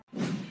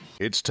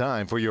It's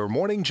time for your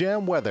Morning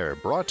Jam weather,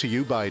 brought to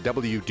you by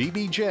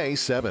WDBJ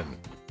 7.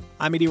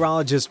 I'm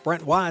meteorologist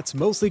Brent Watts.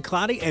 Mostly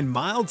cloudy and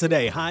mild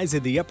today. Highs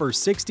in the upper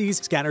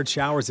 60s. Scattered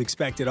showers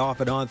expected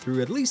off and on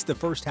through at least the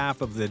first half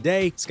of the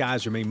day.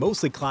 Skies remain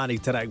mostly cloudy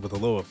tonight with a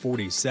low of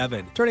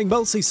 47. Turning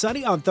mostly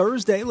sunny on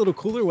Thursday. A little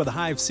cooler with a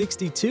high of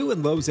 62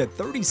 and lows at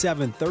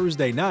 37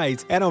 Thursday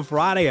night. And on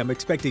Friday, I'm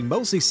expecting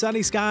mostly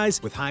sunny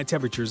skies with high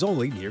temperatures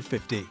only near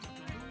 50.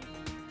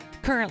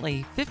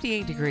 Currently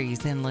 58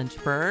 degrees in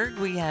Lynchburg.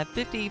 We have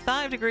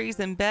 55 degrees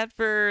in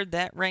Bedford.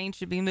 That rain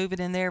should be moving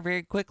in there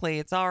very quickly.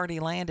 It's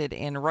already landed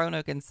in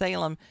Roanoke and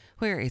Salem,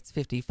 where it's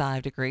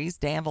 55 degrees.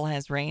 Danville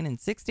has rain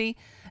and 60.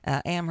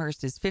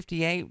 Amherst is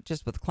 58,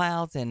 just with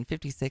clouds, and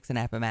 56 in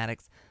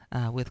Appomattox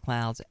with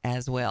clouds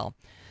as well.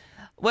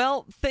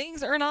 Well,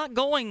 things are not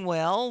going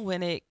well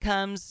when it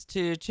comes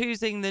to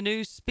choosing the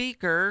new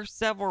speaker.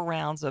 Several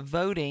rounds of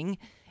voting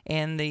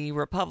in the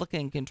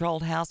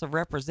Republican-controlled House of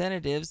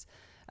Representatives.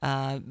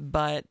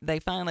 But they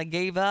finally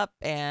gave up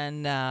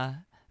and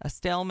a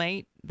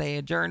stalemate. They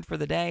adjourned for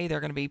the day. They're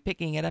going to be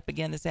picking it up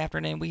again this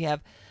afternoon. We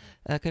have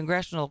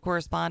congressional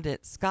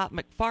correspondent Scott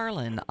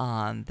McFarland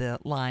on the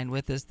line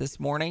with us this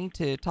morning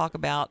to talk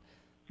about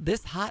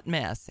this hot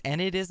mess. And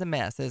it is a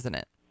mess, isn't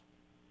it?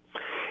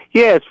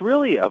 Yeah, it's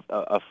really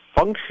a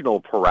functional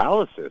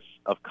paralysis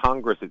of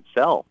Congress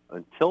itself.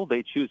 Until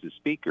they choose a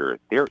speaker,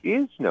 there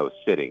is no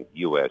sitting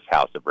U.S.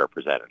 House of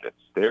Representatives.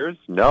 There's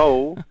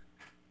no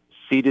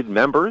seated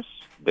members.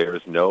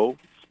 There's no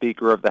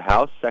Speaker of the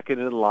House, second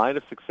in line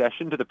of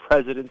succession to the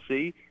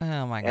presidency.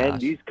 Oh, my gosh.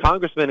 And these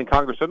congressmen and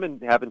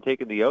congresswomen haven't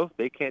taken the oath.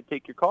 They can't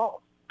take your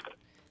calls.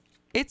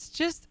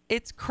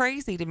 It's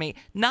crazy to me.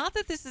 Not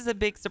that this is a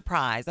big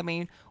surprise. I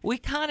mean, we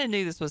kind of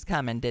knew this was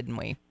coming, didn't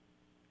we?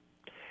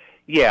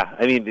 Yeah,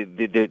 I mean,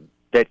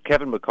 that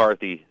Kevin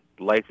McCarthy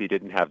likely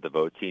didn't have the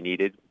votes he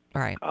needed.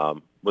 Right.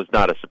 Was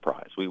not a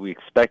surprise. We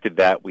expected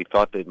that. We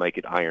thought they might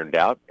get ironed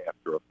out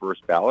after a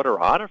first ballot or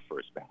on a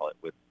first ballot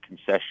with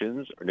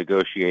concessions or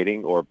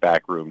negotiating or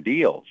backroom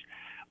deals.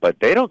 But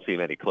they don't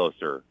seem any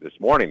closer this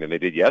morning than they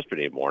did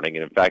yesterday morning.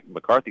 And in fact,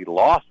 McCarthy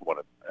lost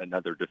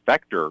another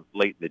defector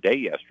late in the day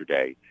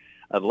yesterday.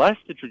 Unless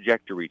the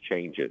trajectory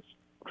changes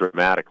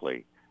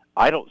dramatically,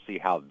 I don't see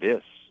how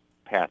this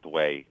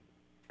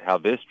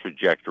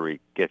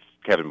trajectory gets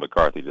Kevin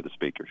McCarthy to the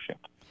speakership.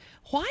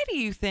 Why do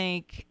you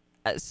think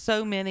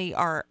so many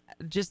are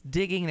just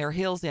digging their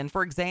heels in?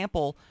 For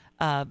example,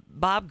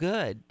 Bob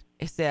Good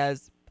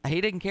says he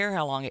didn't care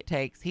how long it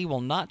takes. He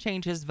will not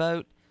change his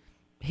vote.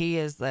 He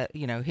is,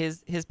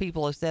 his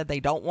people have said they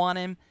don't want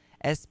him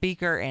as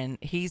speaker, and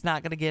he's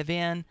not going to give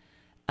in.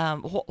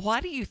 Why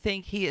do you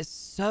think he is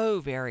so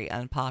very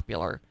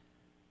unpopular?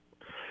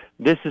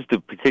 This is the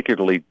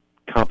particularly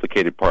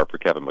complicated part for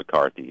Kevin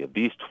McCarthy. Of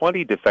these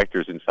 20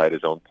 defectors inside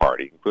his own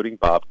party, including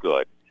Bob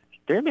Good,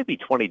 there may be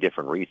 20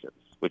 different reasons,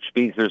 which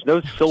means there's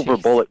no silver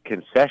bullet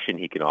concession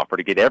he can offer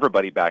to get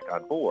everybody back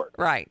on board.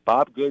 Right.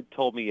 Bob Good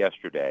told me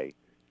yesterday,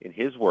 in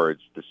his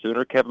words, the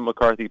sooner Kevin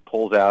McCarthy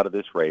pulls out of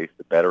this race,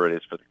 the better it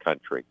is for the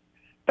country.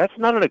 That's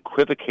not an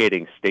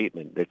equivocating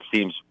statement that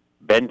seems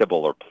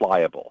bendable or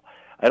pliable.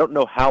 I don't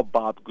know how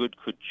Bob Good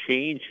could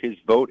change his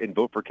vote and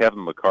vote for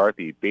Kevin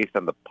McCarthy based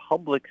on the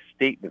public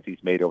statements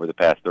he's made over the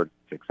past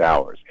 36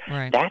 hours.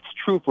 Right. That's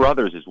true for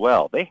others as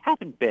well. They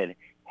haven't been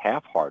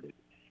half-hearted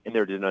in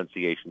their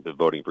denunciations of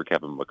voting for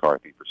Kevin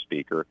McCarthy for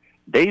Speaker.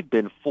 They've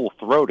been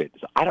full-throated.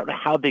 So I don't know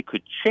how they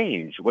could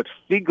change what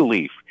fig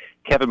leaf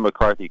Kevin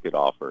McCarthy could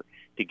offer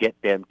to get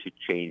them to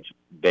change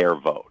their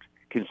vote,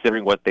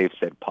 considering what they've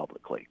said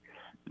publicly.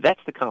 That's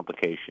the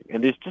complication.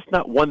 And there's just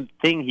not one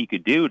thing he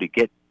could do to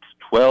get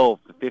 12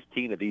 to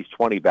 15 of these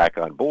 20 back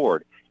on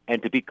board.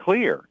 And to be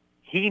clear,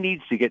 he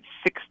needs to get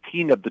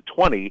 16 of the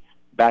 20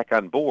 back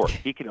on board.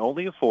 He can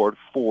only afford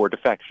 4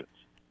 defections.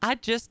 I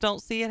just don't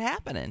see it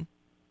happening.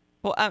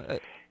 Well,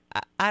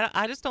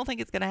 I just don't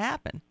think it's going to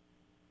happen.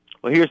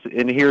 Well, here's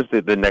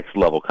the next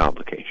level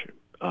complication.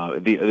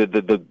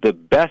 The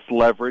best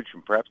leverage,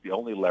 and perhaps the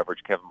only leverage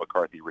Kevin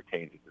McCarthy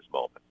retains at this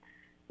moment.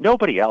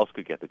 Nobody else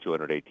could get the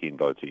 218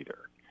 votes either.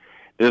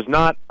 There's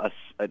not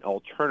an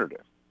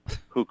alternative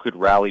who could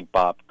rally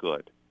Bob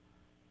Good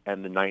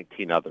and the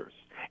 19 others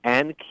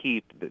and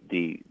keep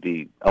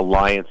the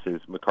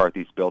alliances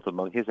McCarthy's built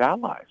among his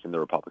allies in the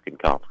Republican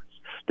conference.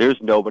 There's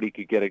nobody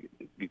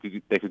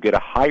that could get a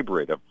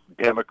hybrid of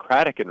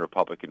Democratic and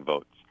Republican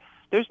votes.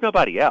 There's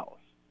nobody else.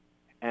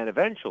 And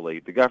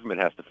eventually, the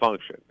government has to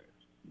function.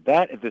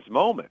 That, at this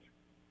moment,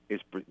 is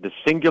the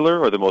singular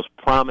or the most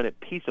prominent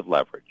piece of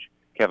leverage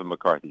Kevin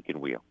McCarthy can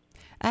wield.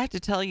 I have to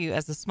tell you,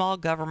 as a small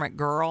government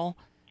girl,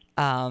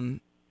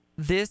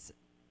 this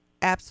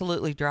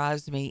absolutely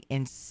drives me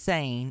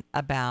insane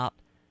about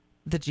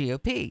the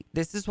GOP.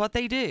 This is what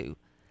they do.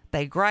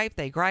 They gripe,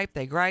 they gripe,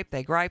 they gripe,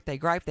 they gripe, they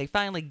gripe. They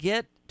finally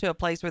get to a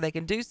place where they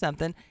can do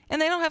something,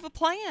 and they don't have a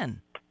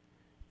plan.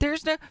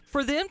 There's no,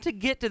 for them to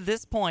get to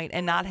this point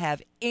and not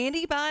have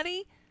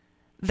anybody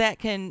that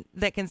can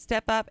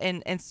step up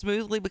and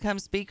smoothly become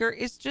speaker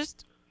is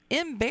just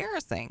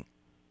embarrassing.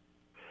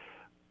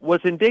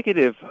 what's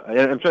indicative, and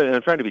I'm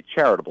trying to be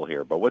charitable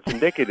here, but what's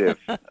indicative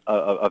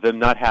of them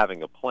not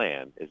having a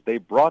plan is they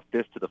brought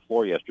this to the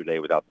floor yesterday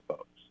without the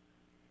votes.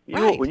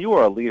 Right. When you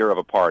are a leader of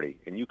a party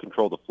and you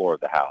control the floor of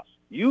the House,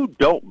 you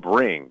don't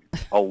bring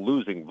a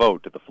losing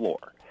vote to the floor.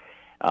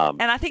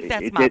 And I think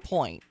that's my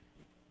point.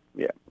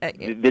 Yeah,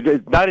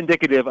 it's not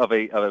indicative of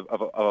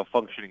a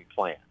functioning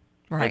plan.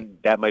 Right. And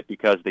that might be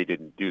because they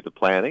didn't do the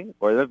planning,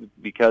 or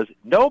because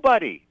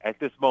nobody at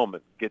this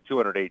moment get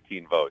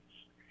 218 votes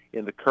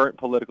in the current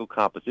political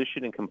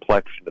composition and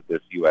complexion of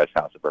this U.S.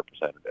 House of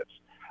Representatives,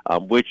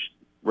 which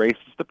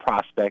raises the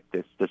prospect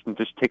this doesn't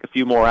just take a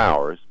few more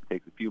hours, it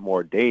takes a few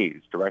more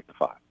days to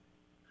rectify.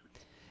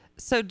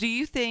 So do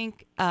you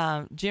think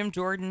Jim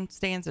Jordan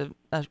stands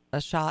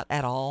a shot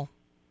at all?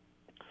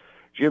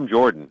 Jim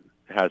Jordan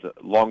has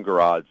longer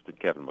odds than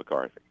Kevin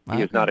McCarthy.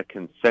 He is not a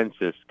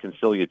consensus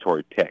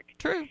conciliatory pick.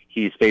 True.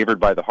 He's favored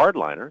by the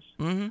hardliners.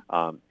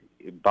 Mm-hmm.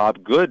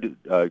 Bob Good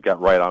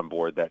got right on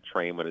board that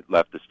train when it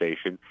left the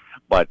station,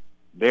 but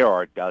there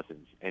are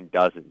dozens and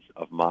dozens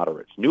of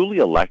moderates, newly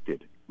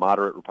elected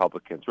moderate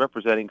Republicans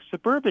representing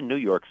suburban New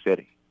York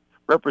City,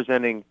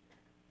 representing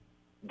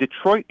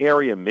Detroit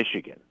area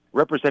Michigan,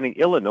 representing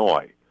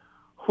Illinois,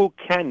 who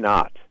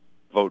cannot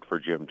vote for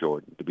Jim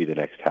Jordan to be the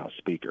next House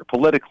Speaker.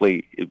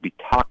 Politically, it'd be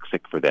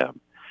toxic for them.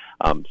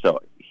 So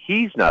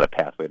he's not a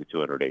pathway to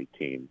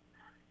 218.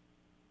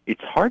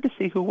 It's hard to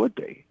see who would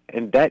be.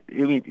 And that,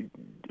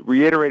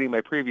 reiterating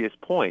my previous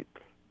point,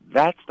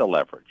 that's the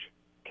leverage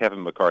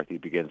Kevin McCarthy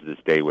begins this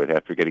day with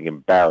after getting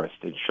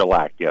embarrassed and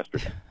shellacked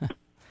yesterday.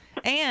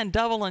 And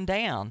doubling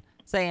down,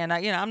 saying,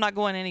 I'm not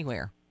going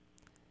anywhere.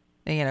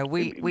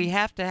 We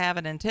have to have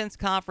an intense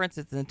conference.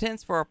 It's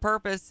intense for a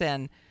purpose,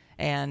 and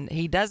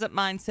he doesn't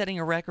mind setting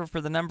a record for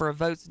the number of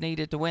votes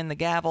needed to win the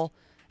gavel.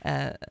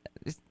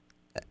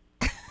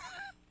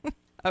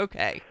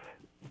 Okay.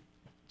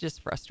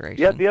 Just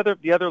frustration. Yeah,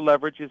 the other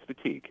leverage is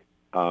fatigue,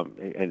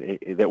 and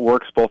that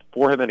works both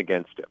for him and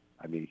against him.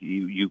 I mean,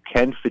 you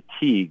can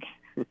fatigue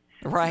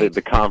right.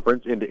 the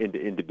conference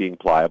into being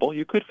pliable.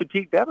 You could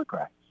fatigue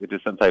Democrats into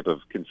some type of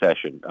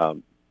concession,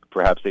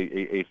 perhaps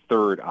a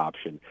third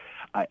option.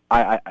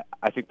 I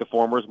think the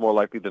former is more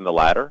likely than the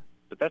latter,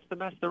 but that's the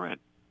mess they're in.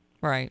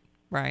 Right.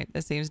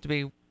 That seems to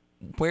be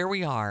where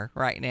we are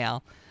right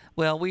now.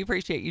 Well, we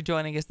appreciate you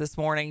joining us this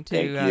morning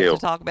to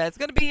talk about it. It's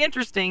going to be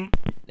interesting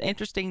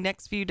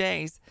next few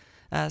days.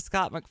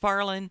 Scott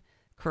MacFarlane,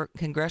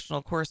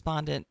 congressional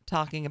correspondent,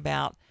 talking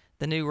about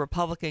the new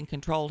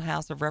Republican-controlled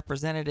House of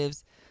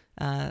Representatives.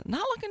 Not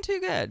looking too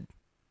good,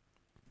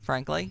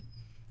 frankly.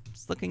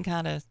 It's looking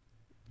kind of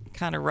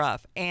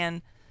rough.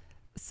 And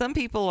some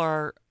people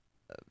are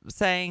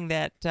saying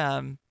that,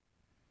 the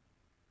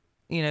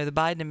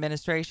Biden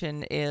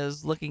administration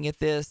is looking at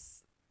this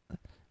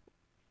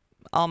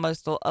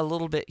almost a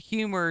little bit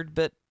humored,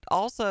 but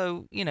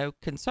also,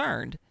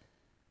 concerned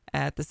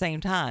at the same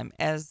time,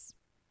 as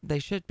they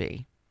should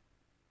be,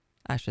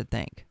 I should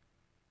think.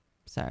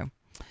 So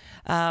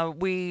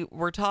we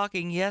were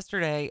talking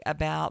yesterday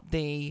about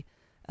the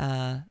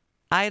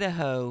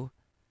Idaho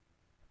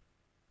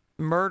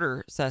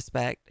murder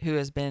suspect who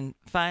has been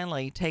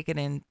finally taken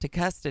into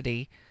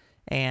custody,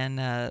 and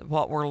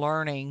what we're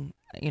learning,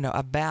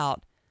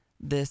 about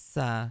this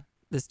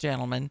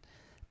gentleman.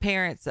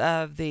 Parents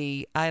of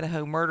the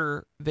Idaho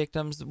murder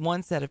victims,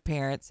 one set of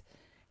parents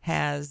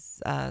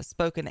has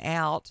spoken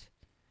out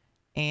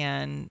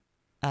and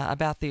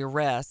about the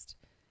arrest,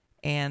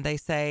 and they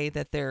say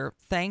that they're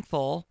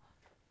thankful,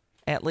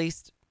 at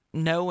least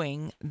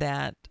knowing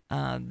that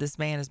this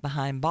man is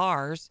behind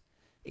bars,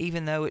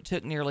 even though it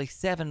took nearly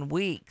 7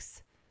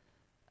 weeks.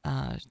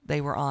 They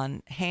were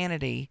on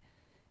Hannity,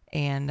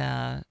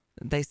 and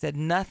they said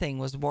nothing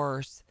was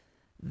worse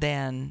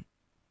than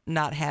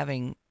not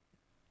having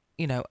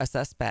a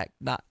suspect,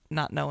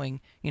 not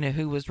knowing,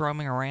 who was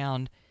roaming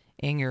around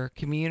in your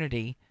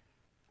community.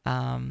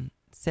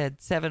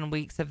 Said 7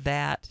 weeks of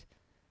that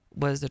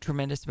was a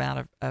tremendous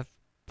amount of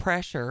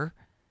pressure.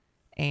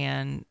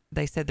 And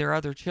they said their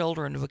other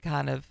children would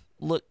kind of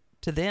look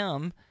to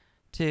them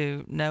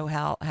to know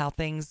how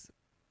things,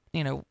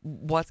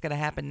 what's going to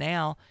happen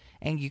now.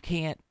 And you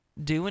can't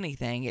do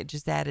anything. It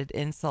just added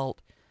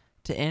insult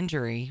to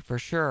injury for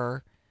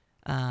sure.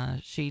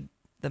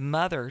 The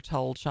mother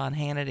told Sean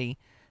Hannity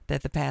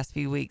that the past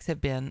few weeks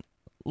have been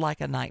like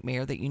a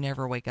nightmare that you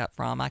never wake up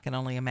from. I can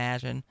only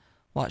imagine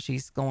what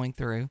she's going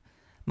through.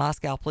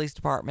 Moscow Police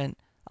Department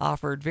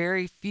offered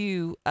very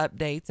few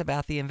updates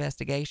about the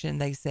investigation,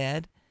 they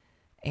said,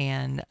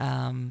 and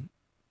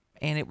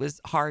it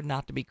was hard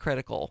not to be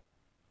critical.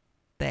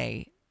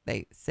 They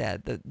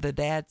said the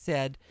dad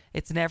said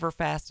it's never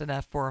fast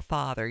enough for a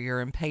father. You're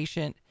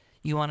impatient.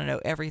 You want to know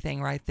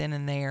everything right then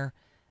and there,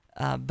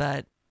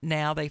 but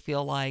now they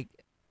feel like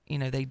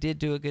they did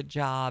do a good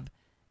job.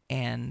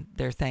 And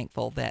they're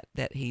thankful that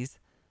he's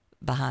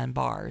behind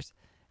bars.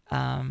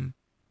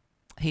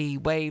 He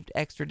waived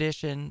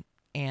extradition,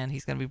 and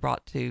he's going to be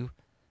brought to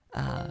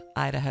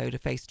Idaho to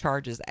face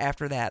charges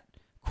after that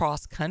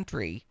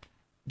cross-country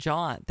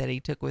jaunt that he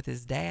took with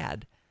his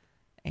dad.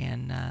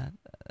 And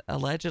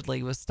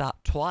allegedly was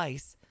stopped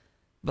twice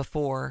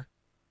before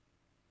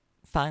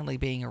finally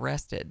being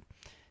arrested.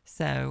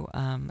 So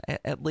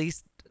at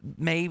least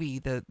maybe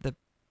the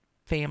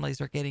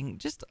families are getting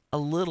just a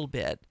little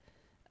bit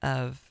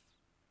of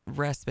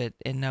respite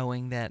in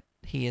knowing that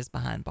he is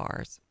behind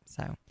bars.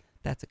 So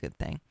that's a good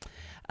thing.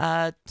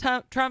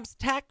 Trump's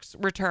tax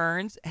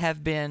returns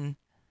have been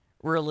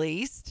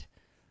released.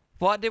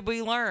 What did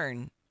we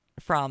learn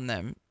from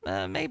them?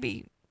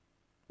 Maybe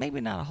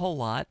not a whole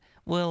lot.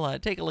 We'll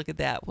take a look at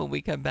that when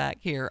we come back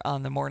here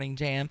on the Morning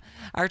Jam.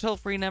 Our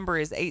toll-free number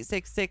is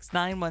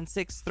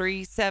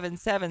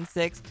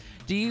 866-916-3776.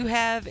 Do you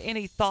have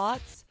any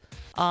thoughts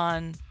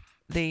on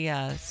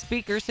the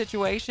speaker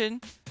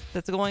situation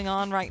that's going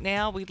on right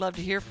now? We'd love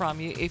to hear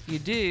from you. If you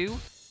do,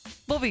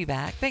 we'll be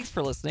back. Thanks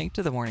for listening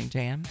to the Morning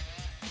Jam.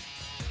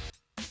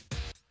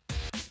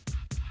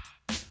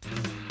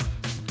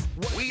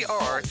 We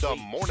are the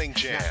Morning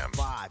Jam.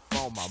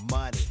 For my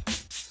money.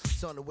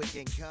 So the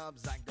weekend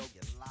comes, I go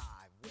get live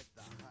with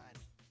the honey.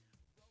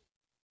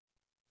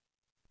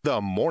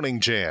 The Morning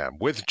Jam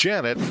with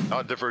Janet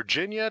on the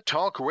Virginia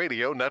Talk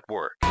Radio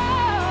Network.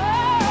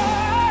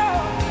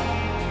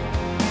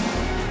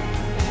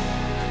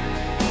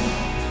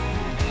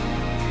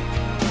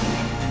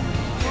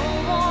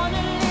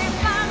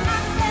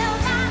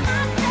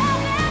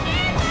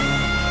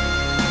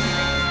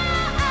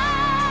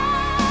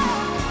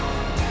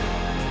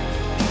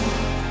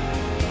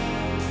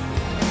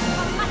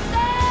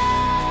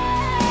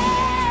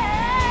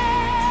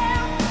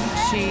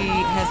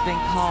 Has been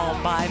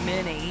called by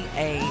many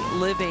a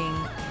living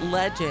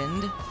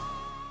legend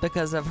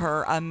because of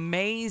her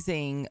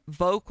amazing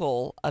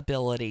vocal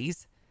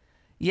abilities.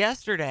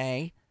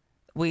 Yesterday,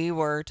 we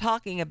were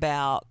talking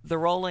about the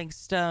Rolling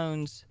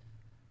Stones'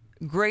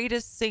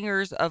 greatest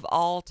singers of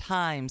all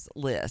times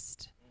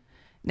list.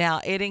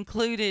 Now, it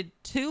included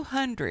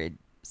 200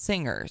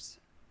 singers.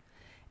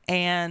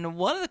 And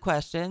one of the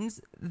questions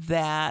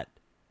that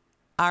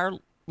our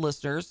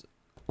listeners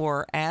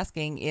were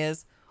asking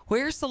is,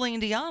 where's Celine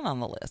Dion on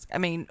the list? I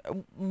mean,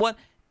 what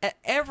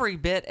every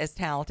bit as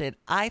talented,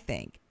 I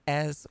think,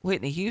 as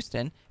Whitney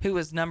Houston, who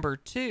was number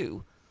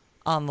 2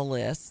 on the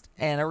list,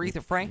 and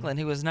Aretha Franklin,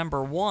 who was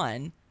number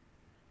 1.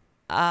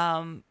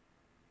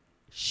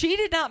 She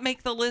did not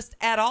make the list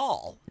at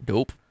all.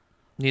 Nope.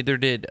 Neither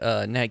did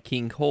Nat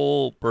King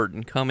Cole,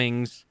 Burton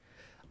Cummings,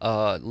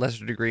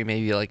 lesser degree,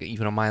 maybe like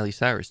even a Miley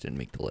Cyrus didn't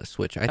make the list,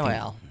 which I think.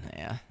 Well,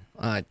 yeah.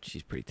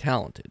 She's pretty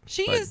talented.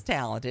 She is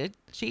talented.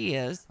 She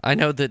is. I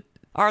know that.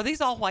 Are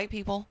these all white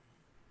people?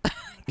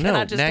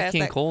 No, Nat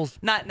King Cole's.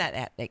 Not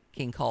Nat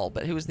King Cole,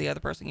 but who was the other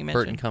person you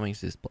mentioned? Burton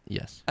Cummings is,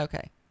 yes.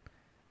 Okay.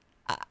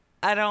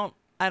 I don't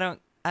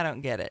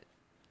get it.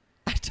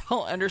 I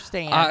don't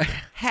understand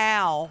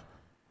how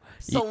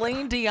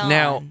Celine Dion.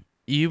 Now,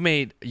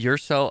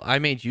 I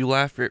made you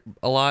laugh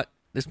a lot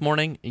this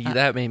morning.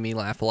 That made me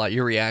laugh a lot.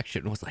 Your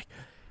reaction was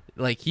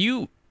like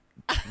you,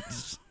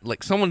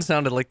 like someone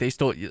sounded like they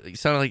stole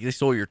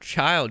your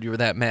child. You were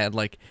that mad.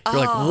 Like,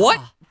 you're like, what?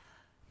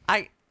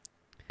 I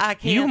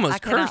can't. You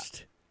almost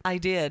cursed. I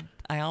did.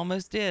 I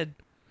almost did.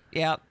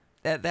 Yeah,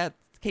 that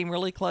came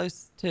really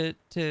close to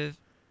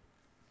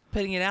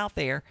putting it out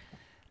there.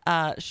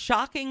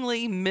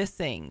 Shockingly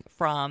missing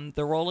from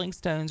the Rolling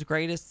Stones'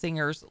 greatest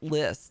singers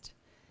list,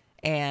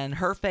 and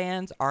her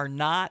fans are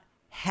not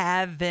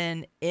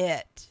having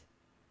it.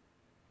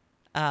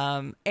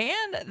 And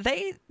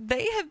they've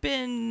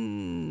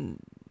been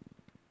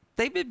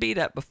beat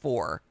up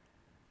before,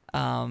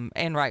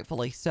 and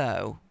rightfully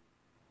so.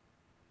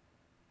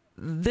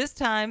 This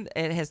time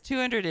it has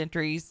 200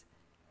 entries.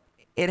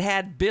 It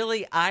had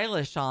Billie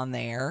Eilish on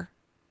there.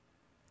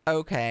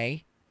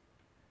 Okay.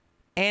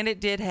 And it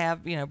did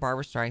have,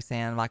 Barbra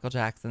Streisand, Michael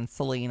Jackson,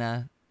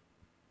 Selena,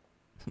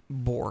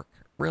 Bork.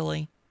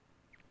 Really?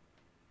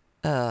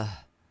 I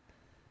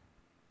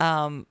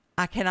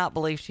cannot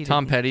believe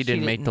Tom Petty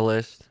didn't make the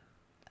list.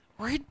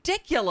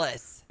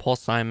 Ridiculous. Paul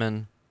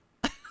Simon.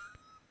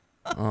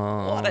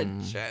 What a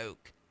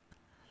joke.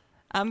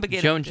 I'm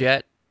beginning. Joan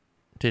Jett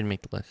didn't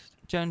make the list.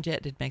 Joan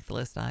Jett didn't make the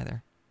list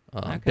either.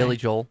 Okay. Billy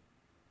Joel.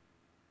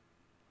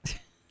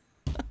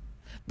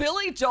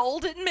 Billy Joel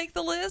didn't make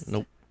the list?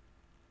 Nope.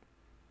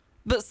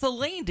 But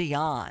Celine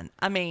Dion,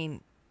 I mean,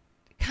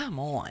 come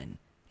on.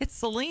 It's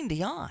Celine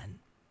Dion.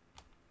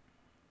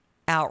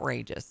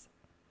 Outrageous.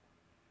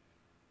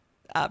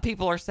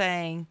 People are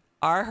saying,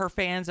 are her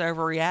fans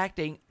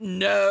overreacting?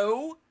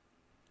 No,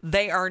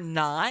 they are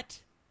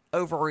not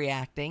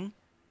overreacting.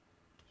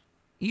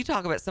 You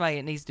talk about somebody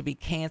that needs to be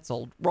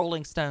canceled.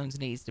 Rolling Stones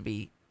needs to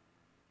be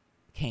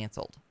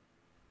canceled.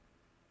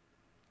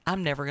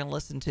 I'm never going to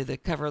listen to the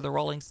cover of the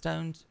Rolling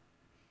Stones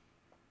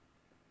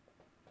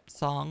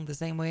song the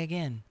same way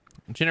again.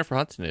 Jennifer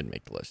Hudson didn't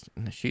make the list.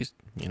 She's,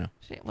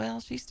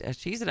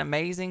 she's an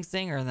amazing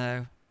singer,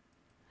 though.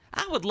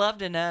 I would love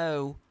to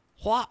know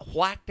what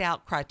whacked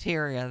out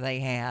criteria they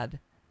had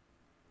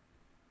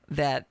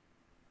that.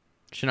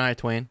 Shania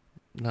Twain.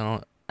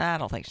 No, I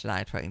don't think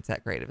Shania Twain's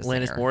that great of a singer.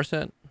 Alanis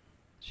Morissette.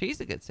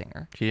 She's a good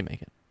singer. She didn't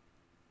make it.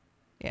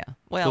 Yeah.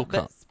 Well,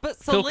 but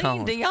Phil Celine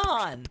Collins.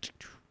 Dion.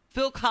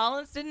 Phil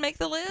Collins didn't make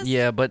the list?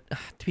 Yeah, but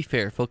to be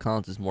fair, Phil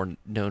Collins is more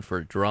known for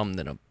a drum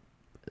than a voice.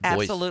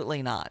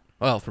 Absolutely not.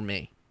 Well, for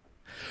me.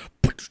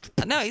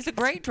 No, he's a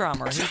great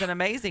drummer. He's an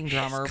amazing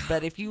drummer.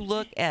 But if you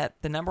look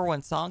at the number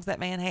one songs that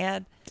man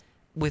had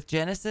with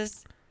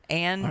Genesis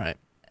and All right.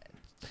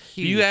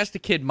 huge. You asked a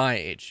kid my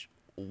age,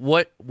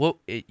 what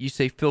you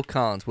say Phil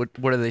Collins, what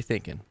are they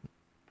thinking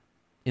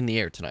in the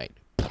air tonight?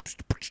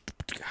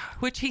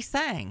 Which he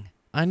sang.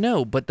 I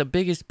know, but the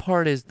biggest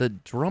part is the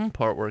drum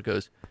part where it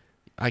goes,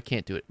 I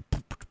can't do it.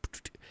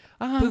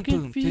 I Boom,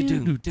 can boom, feel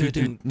do-do, it.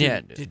 do-do,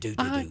 Yeah, do-do,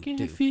 I do-do, can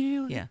do.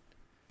 feel it. Yeah.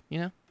 You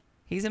know?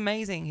 He's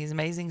amazing. He's an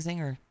amazing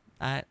singer.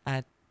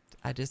 I'm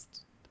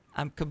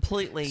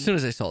completely. As soon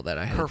as I saw that,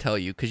 I had to tell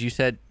you because you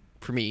said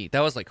for me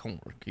that was like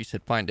homework. You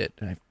said find it,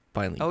 and I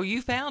finally. Oh,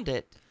 you found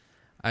it.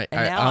 I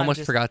now I'm almost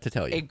just forgot to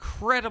tell you.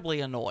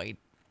 Incredibly annoyed.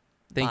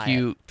 Thank by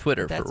you, it.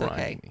 Twitter, That's for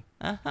reminding okay. me.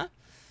 Uh-huh.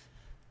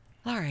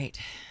 All right.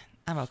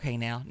 I'm okay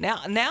now. Now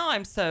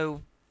I'm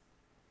so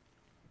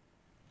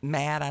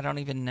mad I don't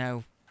even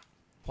know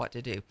what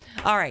to do.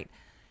 All right.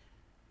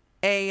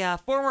 A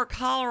former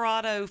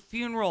Colorado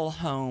funeral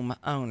home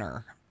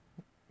owner.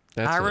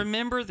 I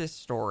remember this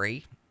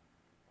story.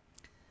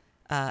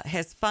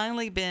 Has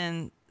finally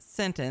been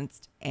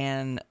sentenced,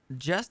 and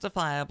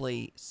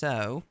justifiably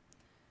so.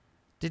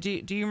 Do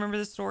you remember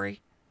the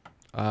story?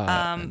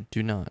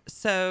 Do not.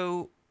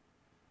 So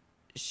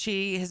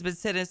she has been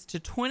sentenced to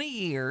 20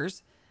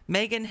 years,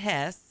 Megan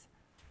Hess,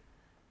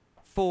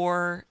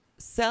 for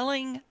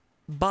selling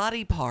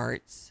body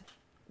parts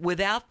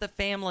without the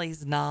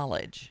family's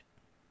knowledge.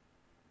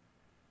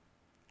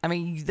 I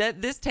mean,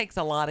 this takes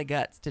a lot of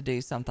guts to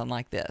do something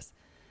like this.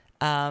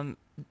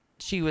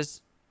 She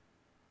was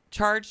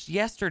charged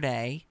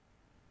yesterday,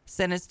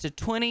 sentenced to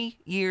 20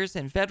 years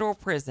in federal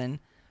prison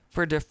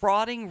for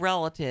defrauding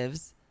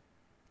relatives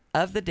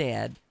of the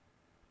dead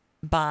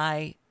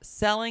by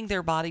selling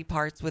their body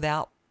parts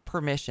without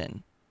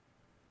permission.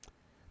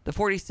 The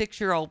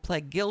 46-year-old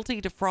pled guilty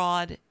to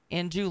fraud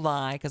in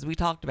July, because we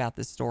talked about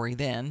this story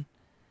then.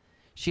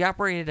 She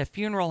operated a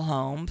funeral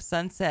home,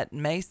 Sunset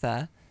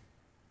Mesa,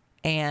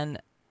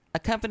 and a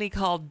company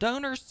called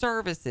Donor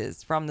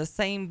Services from the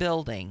same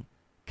building.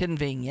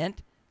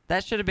 Convenient.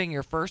 That should have been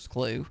your first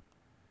clue.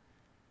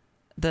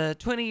 The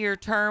 20-year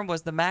term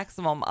was the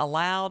maximum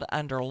allowed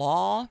under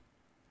law.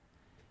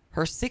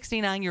 Her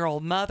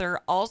 69-year-old mother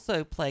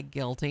also pled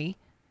guilty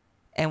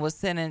and was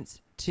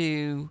sentenced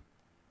to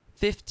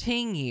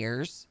 15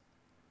 years.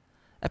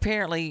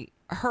 Apparently,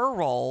 her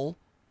role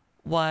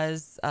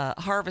was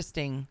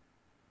harvesting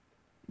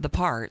the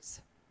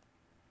parts.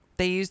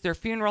 They used their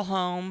funeral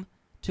home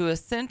to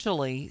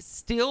essentially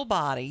steal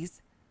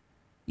bodies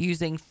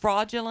using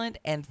fraudulent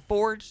and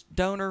forged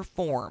donor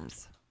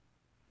forms.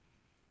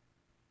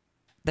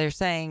 They're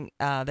saying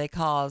they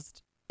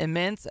caused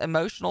immense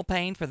emotional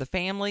pain for the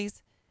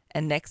families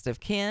and next of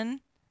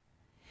kin.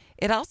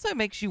 It also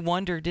makes you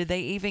wonder, did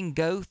they even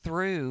go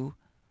through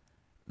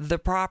the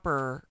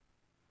proper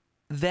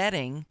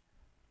vetting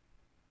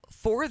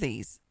for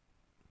these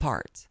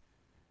parts?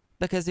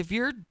 Because if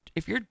you're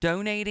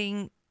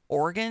donating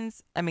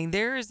organs, I mean,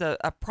 there is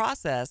a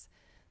process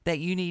that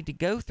you need to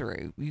go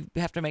through. You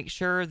have to make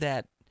sure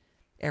that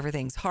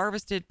everything's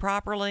harvested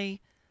properly,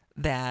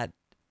 that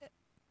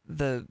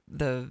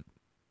the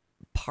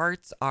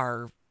parts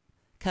are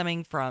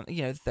coming from,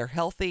 they're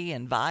healthy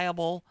and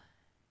viable.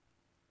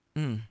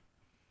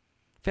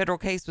 Federal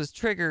case was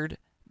triggered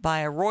by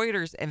a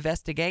Reuters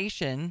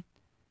investigation.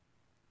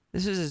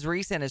 This was as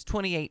recent as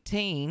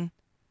 2018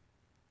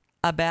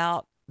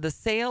 about the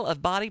sale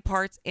of body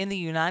parts in the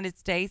United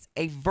States,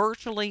 a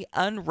virtually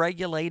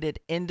unregulated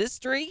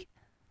industry.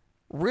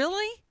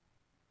 Really?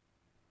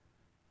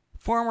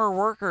 Former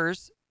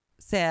workers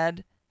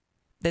said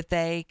that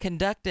they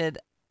conducted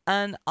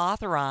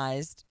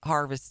unauthorized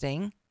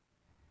harvesting,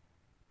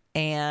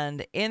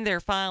 and in their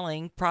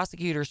filing,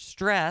 prosecutors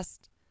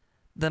stressed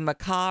the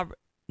macabre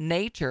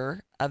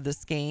nature of the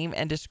scheme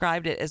and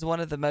described it as one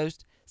of the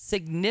most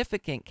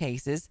significant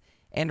cases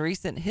in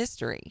recent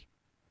history.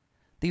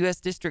 The U.S.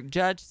 District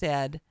Judge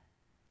said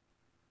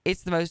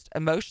it's the most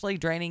emotionally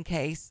draining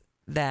case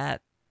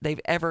that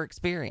they've ever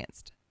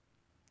experienced.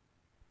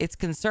 It's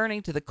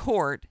concerning to the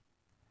court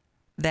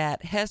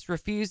that Hess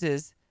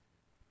refuses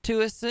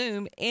to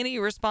assume any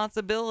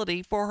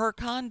responsibility for her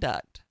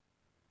conduct.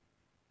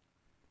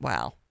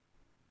 Wow.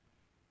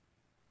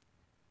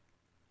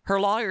 Her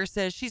lawyer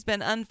says she's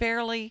been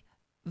unfairly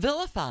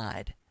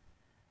vilified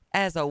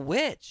as a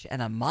witch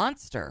and a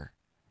monster,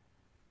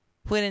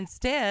 when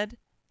instead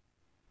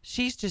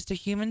she's just a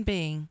human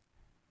being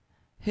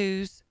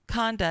whose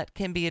conduct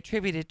can be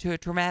attributed to a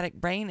traumatic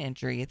brain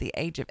injury at the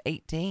age of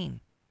 18.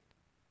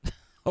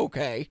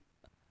 Okay.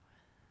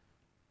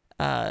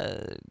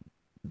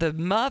 The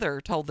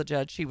mother told the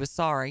judge she was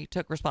sorry,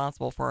 took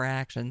responsible for her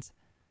actions.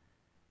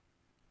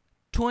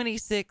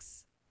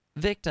 26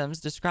 victims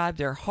described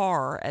their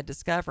horror at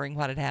discovering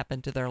what had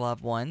happened to their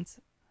loved ones.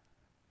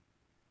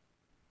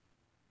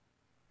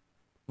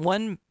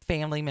 One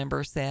family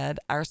member said,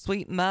 "Our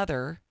sweet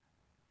mother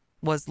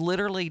was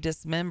literally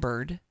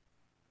dismembered,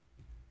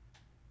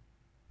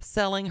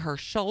 selling her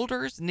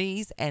shoulders,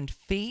 knees, and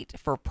feet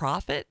for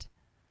profit."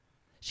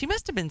 She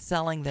must have been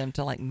selling them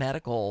to like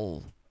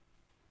medical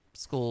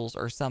schools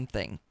or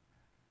something.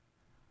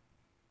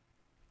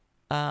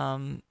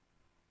 One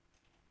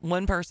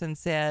person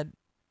said,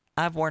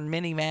 "I've worn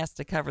many masks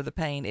to cover the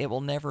pain. It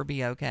will never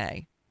be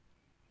okay."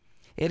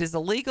 It is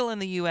illegal in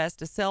the U.S.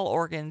 to sell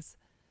organs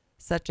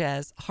such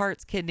as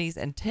hearts, kidneys,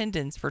 and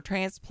tendons for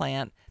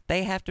transplant.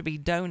 They have to be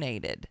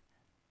donated.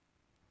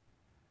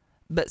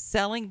 But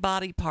selling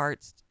body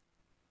parts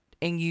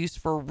in use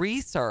for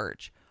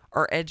research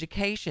or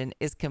education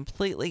is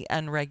completely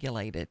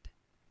unregulated.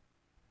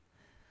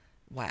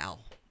 Wow.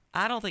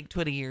 I don't think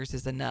 20 years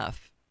is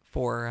enough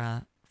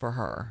for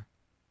her.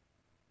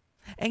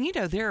 And, you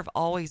know, there have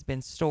always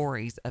been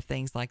stories of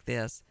things like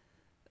this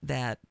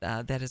that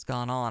has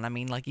gone on. I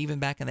mean, like even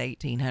back in the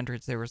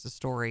 1800s, there was a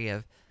story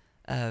of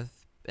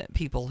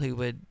people who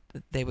would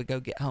go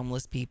get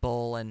homeless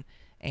people and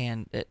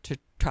to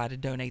try to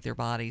donate their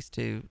bodies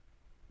to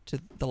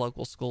the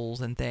local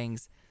schools and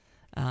things.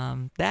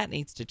 That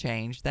needs to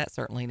change. That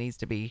certainly needs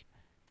to be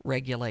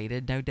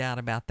regulated. No doubt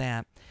about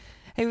that.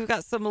 Hey, we've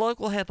got some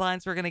local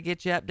headlines we're going to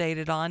get you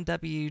updated on.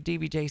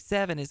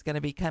 WDBJ7 is going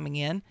to be coming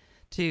in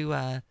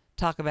to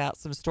talk about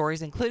some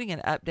stories, including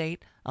an update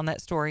on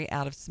that story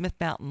out of Smith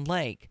Mountain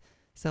Lake.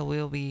 So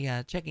we'll be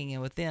checking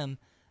in with them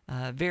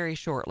very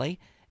shortly.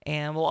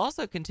 And we'll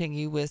also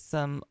continue with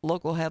some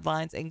local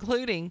headlines,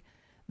 including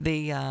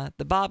the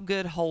Bob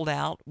Good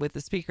holdout with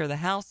the Speaker of the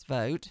House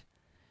vote.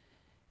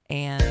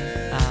 And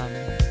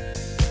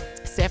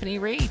Stephanie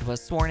Reed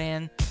was sworn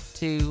in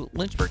to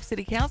Lynchburg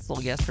City Council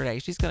yesterday.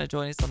 She's going to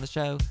join us on the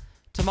show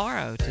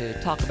tomorrow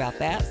to talk about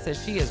that. So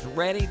she is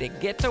ready to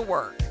get to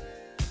work.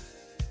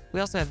 We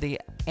also have the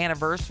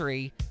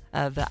anniversary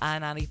of the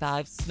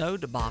I-95 snow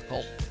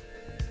debacle.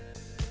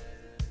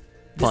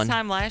 This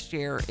time last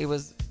year, it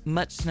was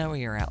much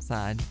snowier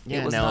outside.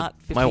 Yeah, it was now not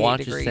 58 my watch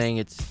degrees. is saying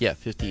it's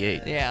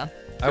 58. Yeah.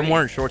 I'm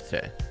wearing shorts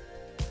today.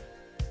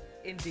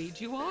 Indeed,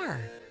 you are.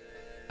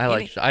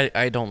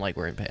 I don't like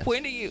wearing pants.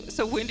 When do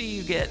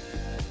you get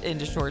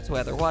into shorts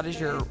weather? What is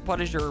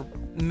your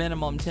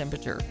minimum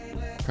temperature?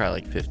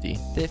 Probably like 50.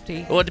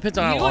 50? Well, it depends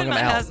on how long I'm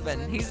my out.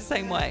 husband, he's the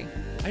same way.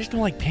 I just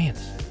don't like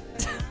pants.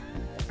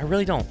 I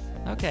really don't.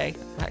 Okay.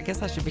 I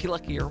guess I should be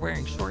lucky you're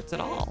wearing shorts at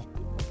all.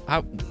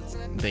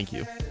 Thank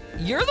you.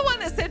 You're the one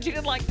that said you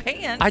didn't like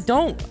pants. I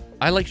don't.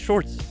 I like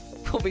shorts.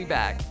 We'll be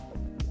back.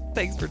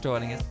 Thanks for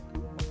joining us.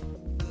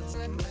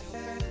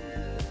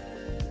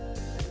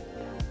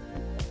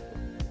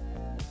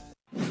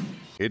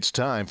 It's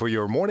time for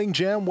your Morning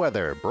Jam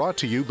weather, brought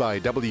to you by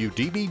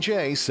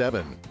WDBJ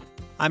 7.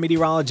 I'm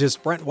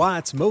meteorologist Brent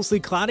Watts. Mostly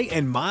cloudy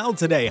and mild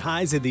today.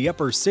 Highs in the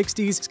upper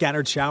 60s.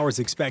 Scattered showers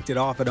expected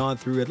off and on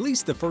through at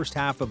least the first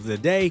half of the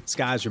day.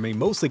 Skies remain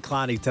mostly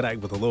cloudy tonight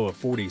with a low of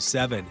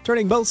 47.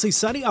 Turning mostly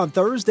sunny on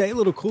Thursday. A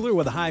little cooler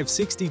with a high of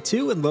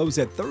 62 and lows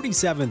at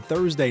 37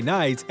 Thursday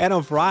night. And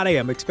on Friday,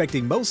 I'm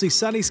expecting mostly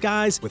sunny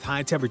skies with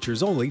high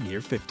temperatures only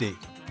near 50.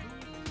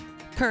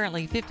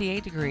 Currently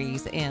 58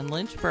 degrees in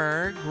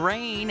Lynchburg,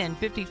 rain and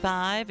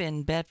 55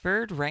 in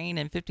Bedford, rain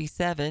and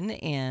 57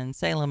 in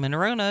Salem and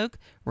Roanoke,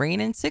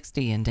 rain and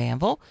 60 in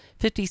Danville,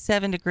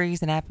 57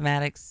 degrees in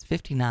Appomattox,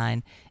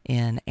 59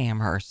 in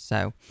Amherst.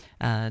 So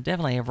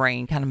definitely have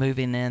rain kind of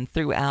moving in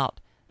throughout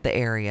the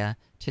area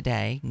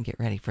today. You can get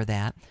ready for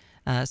that.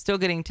 Still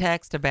getting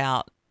text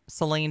about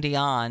Celine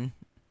Dion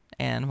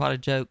and what a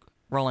joke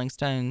Rolling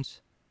Stones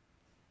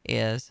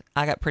is.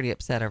 I got pretty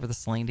upset over the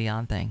Celine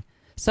Dion thing.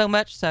 So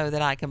much so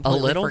that I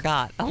completely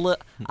forgot.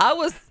 I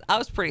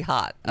was pretty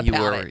hot about You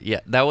were, it. yeah.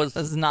 That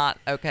was not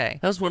okay.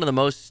 That was one of the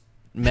most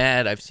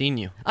mad I've seen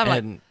you.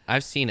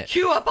 I've seen it.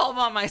 Cue up all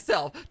by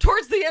myself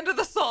towards the end of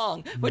the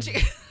song, which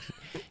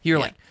you're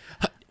like,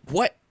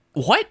 what?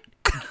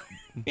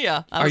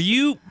 Yeah. Are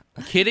you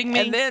kidding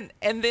me?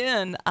 And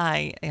then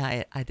I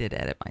did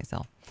edit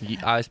myself.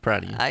 I was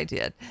proud of you. I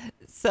did.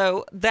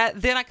 So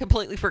then I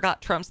completely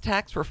forgot Trump's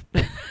tax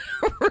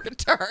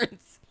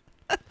returns.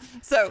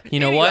 So you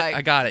know what?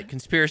 I got it.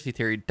 Conspiracy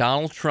theory.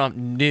 Donald Trump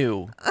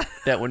knew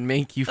that would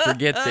make you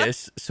forget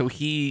this, so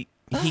he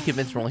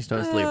convinced Rolling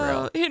Stones to leave her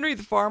out. Henry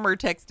the farmer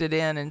texted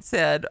in and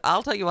said,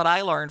 "I'll tell you what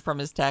I learned from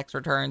his tax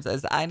returns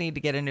is I need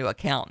to get a new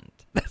accountant."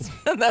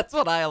 That's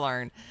what I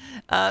learned.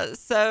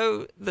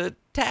 So the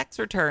tax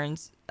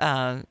returns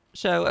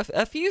show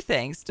a few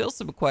things. Still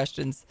some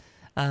questions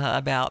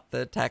about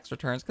the tax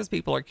returns because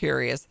people are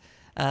curious.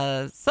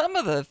 Some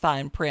of the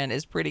fine print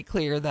is pretty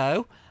clear,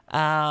 though.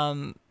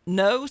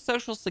 No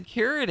Social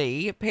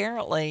Security.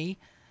 Apparently,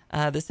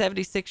 the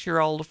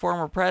 76-year-old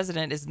former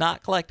president is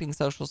not collecting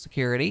Social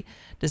Security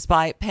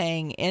despite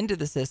paying into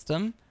the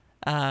system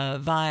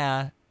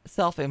via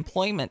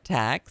self-employment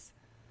tax.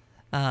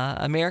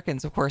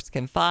 Americans, of course,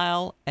 can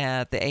file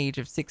at the age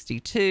of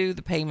 62.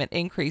 The payment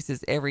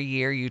increases every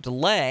year you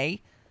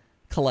delay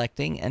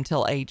collecting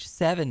until age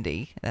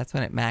 70. That's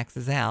when it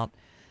maxes out.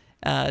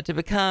 To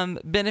become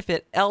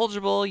benefit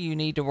eligible, you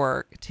need to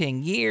work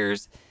 10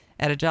 years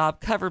at a job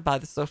covered by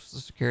the Social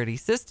Security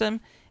system,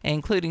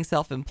 including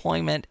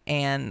self-employment,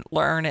 and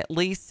earn at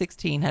least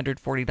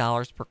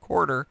 $1,640 per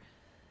quarter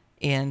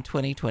in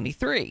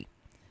 2023.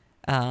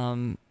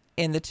 In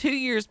the 2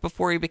 years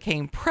before he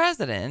became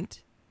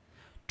president,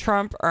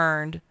 Trump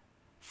earned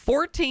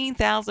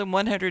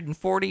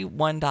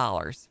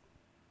 $14,141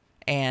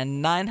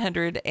 and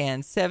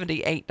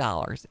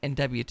 $978 in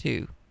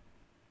W-2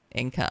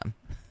 income.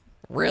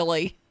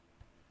 Really?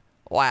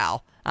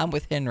 Wow. I'm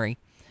with Henry.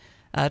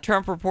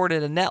 Trump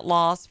reported a net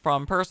loss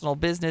from personal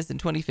business in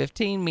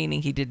 2015,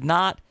 meaning he did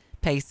not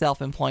pay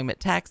self-employment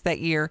tax that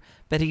year,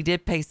 but he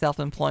did pay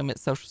self-employment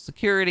Social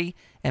Security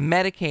and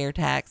Medicare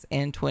tax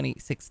in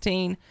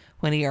 2016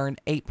 when he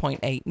earned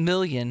 $8.8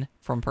 million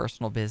from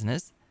personal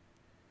business.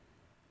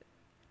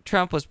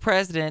 Trump was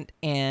president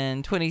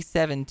in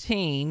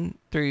 2017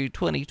 through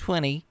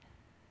 2020,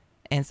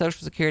 and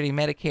Social Security and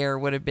Medicare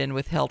would have been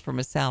withheld from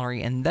his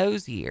salary in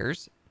those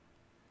years.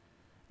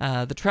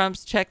 The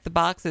Trumps checked the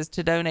boxes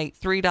to donate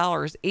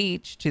 $3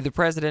 each to the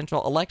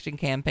Presidential Election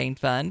Campaign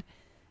Fund,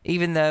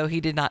 even though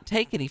he did not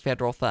take any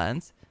federal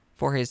funds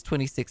for his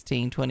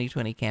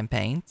 2016-2020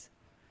 campaigns.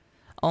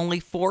 Only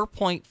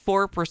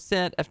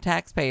 4.4% of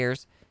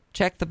taxpayers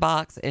checked the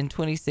box in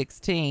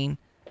 2016,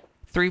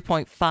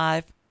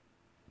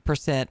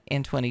 3.5%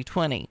 in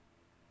 2020.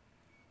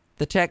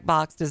 The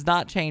checkbox does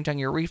not change on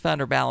your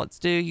refund or balance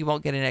due. You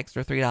won't get an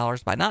extra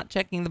 $3 by not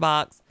checking the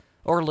box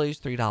or lose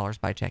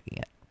 $3 by checking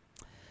it.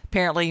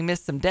 Apparently, he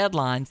missed some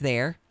deadlines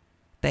there.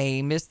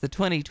 They missed the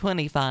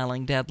 2020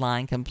 filing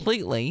deadline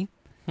completely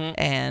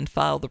and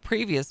filed the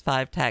previous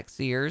 5 tax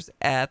years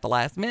at the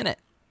last minute.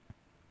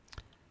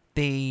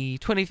 The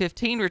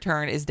 2015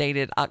 return is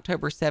dated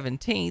October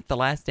 17th, the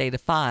last day to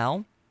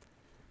file.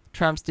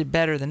 Trump's did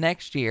better the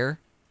next year,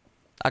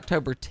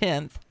 October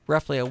 10th,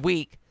 roughly a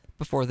week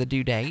before the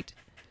due date.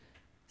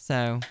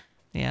 So,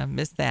 yeah,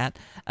 missed that.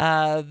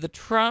 The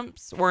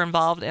Trumps were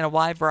involved in a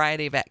wide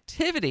variety of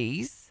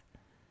activities,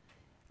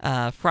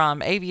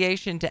 from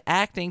aviation to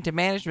acting to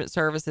management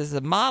services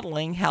and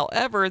modeling.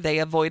 However, they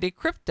avoided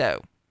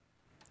crypto.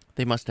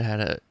 They must have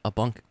had a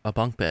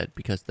bunk bed,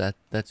 because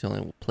that's the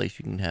only place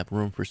you can have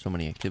room for so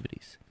many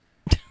activities.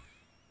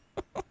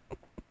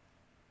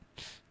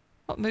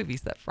 What movie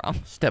is that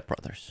from? Step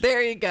Brothers.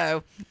 There you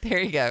go. There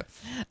you go.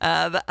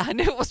 I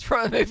knew it was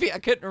from a movie. I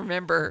couldn't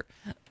remember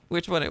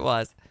which one it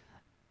was.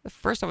 At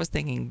first I was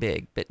thinking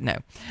Big, but no.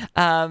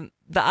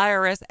 The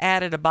IRS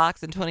added a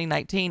box in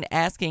 2019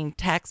 asking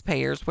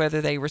taxpayers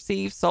whether they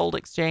received, sold,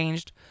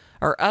 exchanged,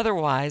 or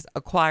otherwise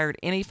acquired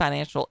any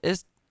financial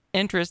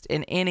interest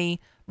in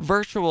any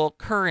virtual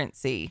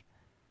currency.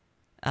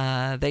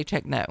 They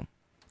checked no.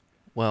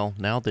 Well,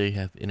 now they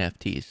have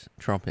NFTs,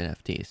 Trump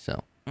NFTs,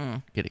 so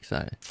get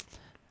excited.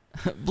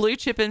 Blue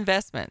chip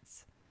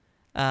investments.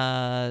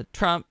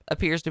 Trump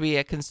appears to be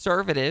a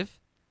conservative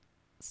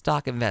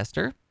stock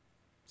investor,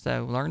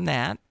 so learn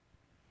that.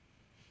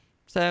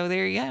 So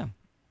there you go.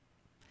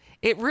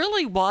 It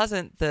really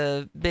wasn't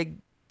the big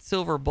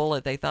silver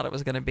bullet they thought it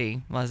was going to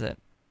be, was it?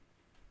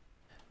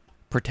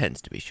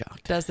 Pretends to be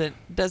shocked.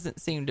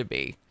 Doesn't seem to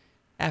be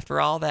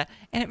after all that.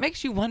 And it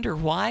makes you wonder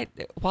why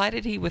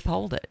did he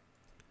withhold it?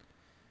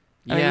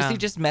 I mean, was he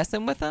just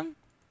messing with them?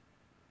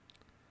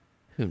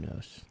 Who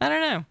knows? I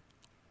don't know.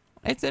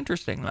 It's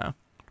interesting though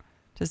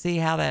to see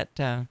how that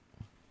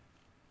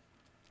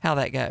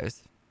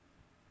goes.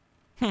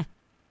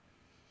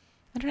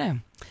 I don't know.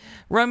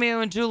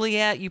 Romeo and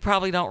Juliet. You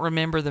probably don't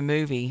remember the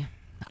movie.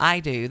 I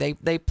do.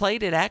 They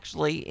played it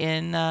actually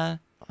in high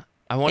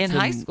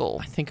school.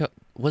 I think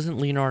wasn't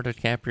Leonardo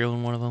DiCaprio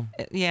in one of them?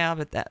 Yeah,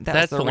 but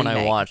that's the one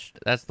I watched.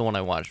 That's the one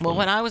I watched. Well,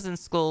 when I was in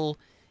school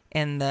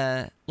in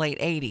the late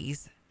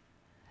 80s,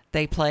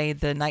 they played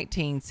the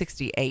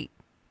 1968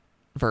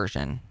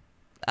 version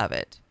of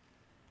it.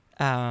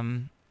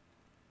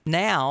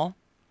 Now,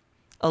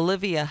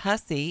 Olivia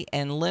Hussey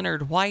and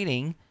Leonard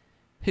Whiting,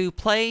 who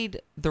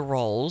played the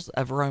roles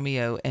of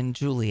Romeo and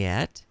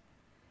Juliet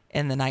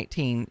in the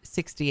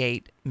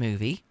 1968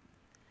 movie,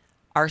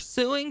 are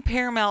suing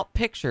Paramount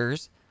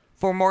Pictures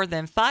for more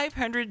than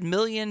 $500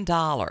 million.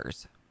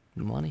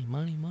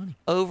 Money.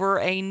 Over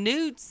a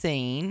nude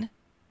scene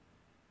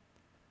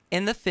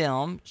in the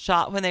film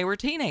shot when they were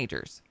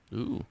teenagers.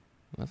 Ooh,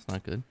 that's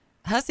not good.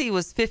 Hussey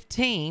was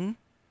 15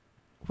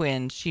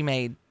 when she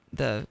made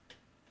the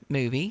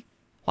movie.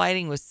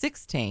 Whiting was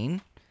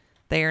 16.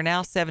 They are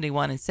now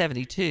 71 and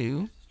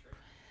 72.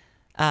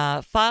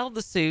 Filed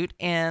the suit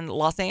in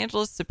Los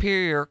Angeles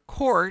Superior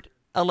Court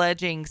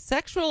alleging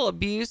sexual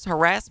abuse,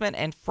 harassment,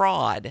 and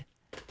fraud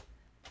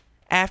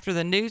after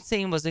the nude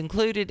scene was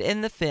included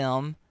in the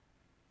film,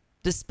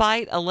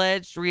 despite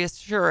alleged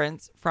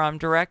reassurance from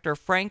director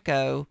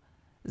Franco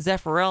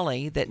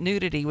Zeffirelli that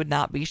nudity would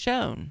not be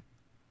shown.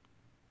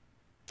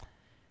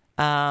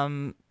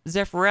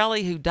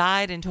 Zeffirelli, who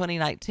died in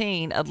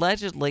 2019,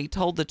 allegedly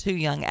told the two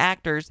young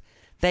actors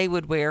they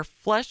would wear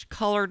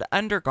flesh-colored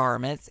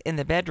undergarments in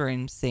the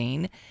bedroom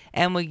scene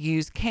and would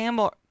use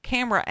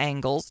camera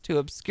angles to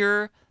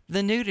obscure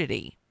the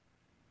nudity.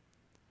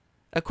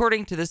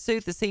 According to the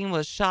suit, the scene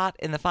was shot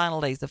in the final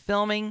days of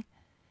filming,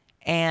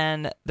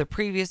 and the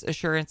previous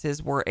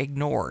assurances were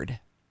ignored.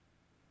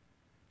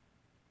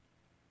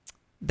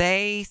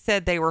 They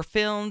said they were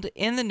filmed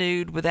in the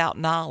nude without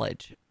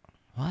knowledge.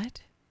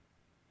 What?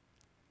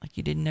 Like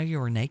you didn't know you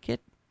were naked?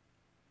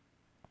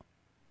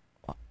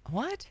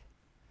 What?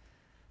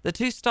 The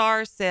two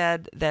stars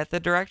said that the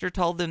director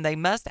told them they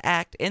must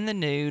act in the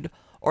nude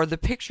or the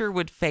picture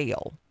would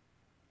fail.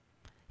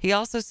 He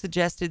also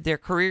suggested their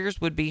careers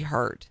would be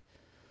hurt.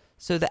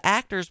 So the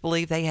actors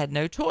believed they had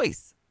no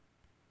choice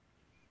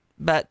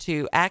but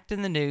to act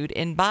in the nude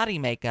in body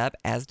makeup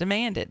as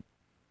demanded.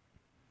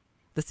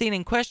 The scene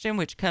in question,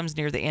 which comes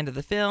near the end of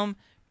the film,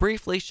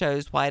 briefly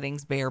shows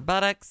Whiting's bare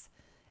buttocks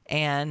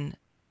and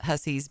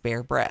Hussey's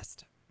bare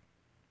breast.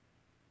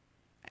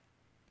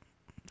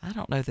 I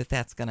don't know that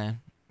that's going to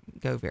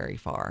go very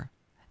far.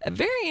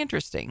 Very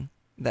interesting,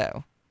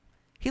 though.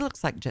 He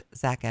looks like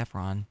Zac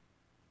Efron.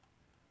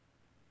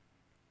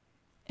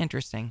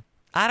 Interesting.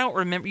 I don't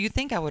remember. You'd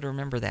think I would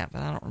remember that,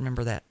 but I don't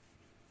remember that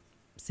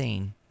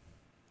scene.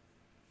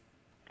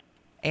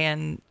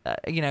 And,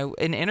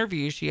 in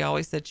interviews, she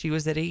always said she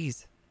was at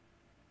ease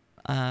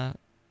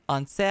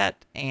on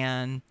set.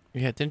 And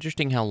yeah, it's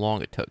interesting how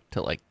long it took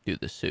to, do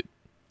the suit.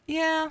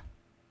 Yeah.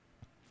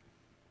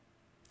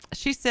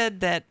 She said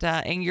that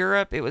in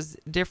Europe, it was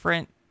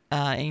different.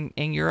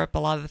 In Europe, a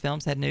lot of the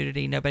films had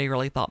nudity. Nobody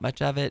really thought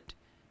much of it.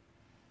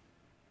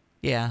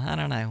 Yeah, I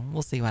don't know.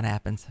 We'll see what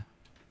happens.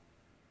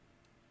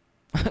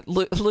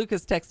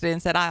 Lucas texted in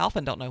and said, I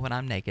often don't know when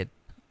I'm naked.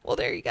 Well,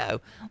 there you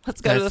go.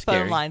 Let's go to the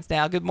phone lines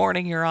now. Good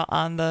morning. You're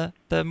on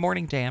the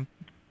Morning Jam.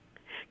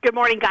 Good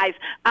morning, guys.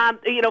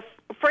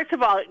 First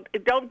of all,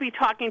 don't be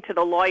talking to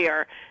the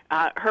lawyer.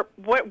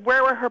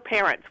 Where were her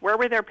parents? Where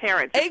were their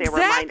parents? If they were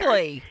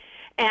minors?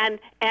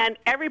 And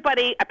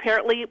everybody,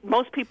 apparently,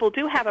 most people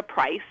do have a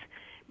price,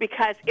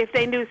 because if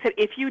they knew that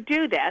if you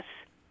do this,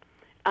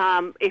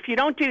 if you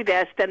don't do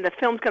this, then the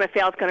film's going to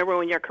fail. It's going to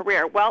ruin your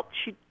career. Well,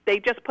 they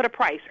just put a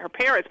price. Her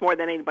parents, more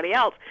than anybody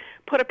else,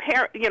 put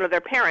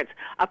their parents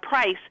a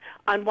price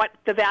on what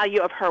the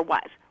value of her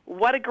was.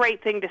 What a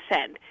great thing to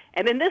send.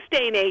 And in this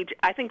day and age,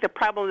 I think the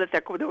problem that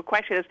the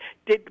question is,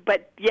 did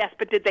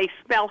they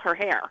smell her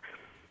hair?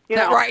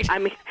 Right. I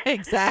mean,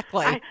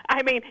 exactly.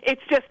 I mean,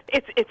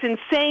 it's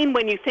insane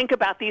when you think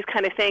about these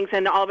kind of things,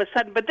 and all of a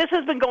sudden. But this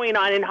has been going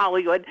on in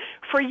Hollywood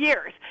for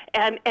years,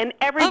 and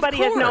everybody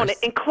has known it,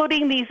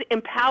 including these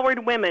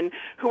empowered women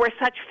who are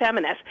such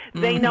feminists.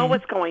 They know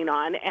what's going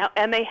on,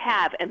 and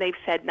they've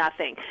said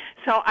nothing.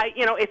 So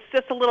it's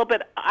just a little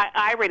bit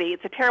irony.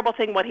 It's a terrible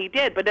thing what he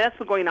did, but that's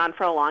been going on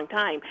for a long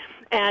time.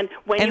 And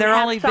they're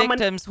only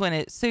victims when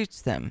it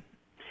suits them.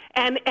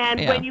 And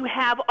when you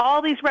have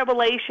all these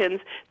revelations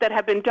that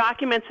have been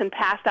documents and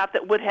passed off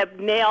that would have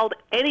nailed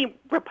any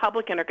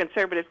Republican or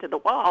conservative to the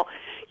wall,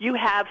 you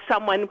have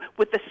someone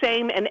with the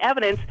same and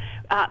evidence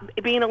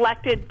being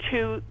elected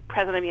to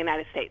President of the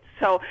United States.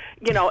 So,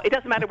 it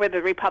doesn't matter whether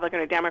they're Republican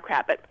or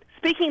Democrat. But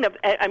speaking of,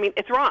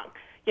 it's wrong.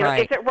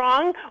 Right. Is it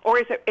wrong or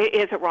is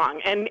it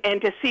wrong? And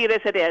to see it as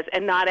it is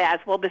and not as,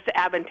 well, this is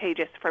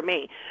advantageous for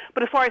me.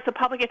 But as far as the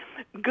public,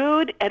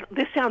 good, and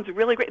this sounds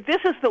really great. This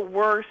is the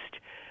worst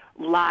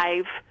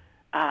live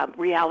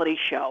reality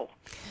show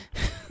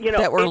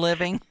that we're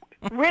living.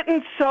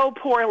 Written so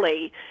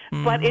poorly,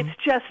 but it's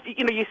just,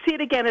 you see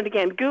it again and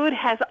again. Good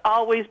has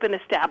always been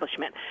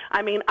establishment.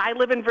 I mean, I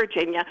live in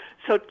Virginia,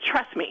 so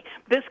trust me,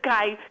 this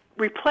guy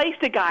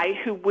replaced a guy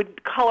who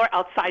would color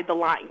outside the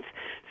lines.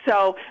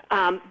 So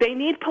they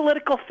need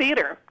political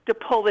theater to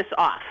pull this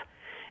off.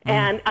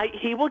 And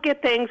he will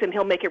get things, and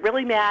he'll make it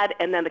really mad,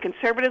 and then the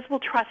conservatives will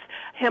trust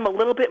him a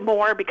little bit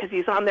more because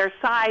he's on their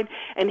side,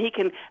 and he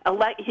can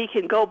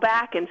go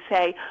back and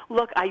say,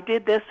 look, I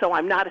did this, so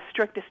I'm not a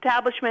strict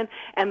establishment,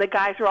 and the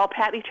guys are all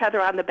patting each other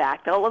on the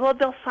back.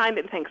 They'll sign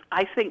it and things.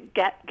 I think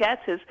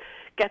Getz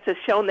has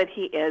shown that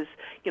he is,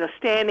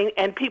 standing,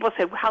 and people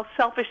say how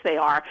selfish they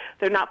are.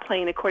 They're not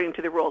playing according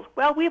to the rules.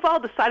 Well, we've all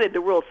decided the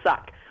rules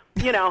suck,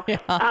 Yeah.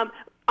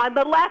 On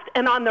the left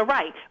and on the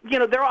right,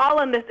 they're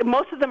all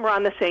most of them are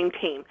on the same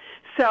team.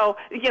 So,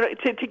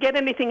 to get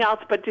anything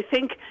else, but to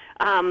think,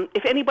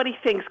 if anybody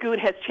thinks Good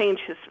has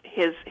changed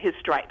his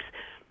stripes,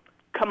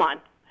 come on.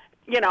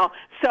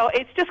 So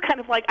it's just kind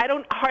of like, I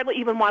don't hardly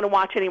even want to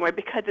watch anymore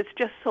because it's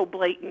just so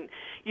blatant.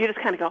 You just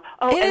kind of go,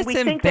 oh, it and is we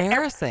think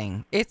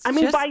embarrassing.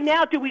 by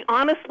now, do we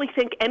honestly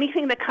think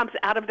anything that comes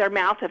out of their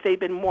mouth, if they've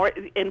been more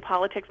in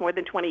politics more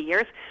than 20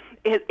 years,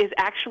 is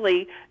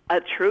actually a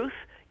truth?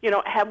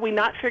 Have we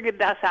not figured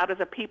this out as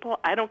a people?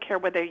 I don't care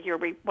whether you're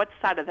what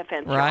side of the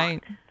fence you're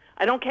on.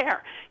 I don't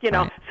care.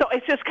 Right. So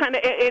it's just kind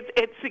of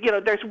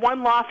it's there's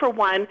one law for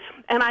one,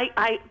 and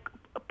I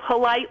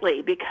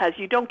politely, because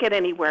you don't get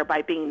anywhere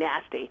by being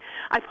nasty,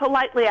 I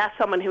politely asked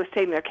someone who was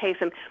stating their case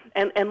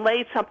and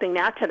laid something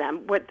out to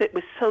them that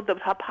was so, the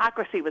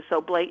hypocrisy was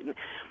so blatant.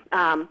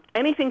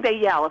 Anything they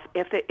yell,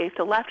 if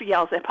the left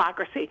yells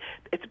hypocrisy,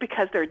 it's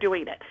because they're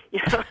doing it. You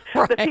know,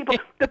 Right.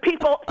 the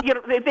people, you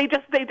know, they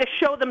just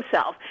show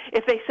themselves.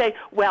 If they say,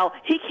 well,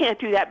 he can't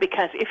do that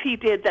because if he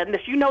did, then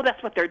this, you know,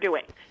 that's what they're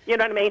doing. You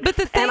know what I mean? But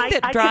the thing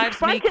that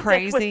drives me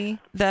crazy,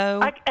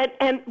 though,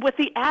 and with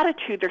the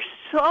attitude, they're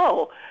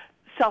so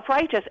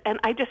self-righteous, and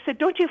I just said,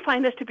 don't you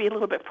find this to be a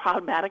little bit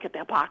problematic at the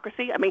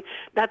hypocrisy? I mean,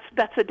 that's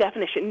the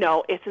definition.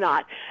 No, it's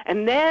not.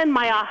 And then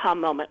my aha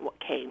moment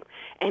came,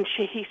 and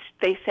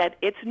they said,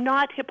 it's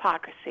not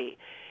hypocrisy,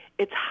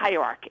 it's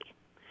hierarchy.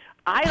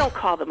 I don't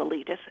call them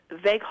elitists.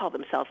 They call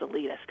themselves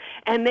elitists.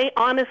 And they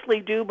honestly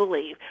do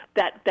believe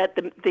that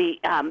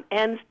the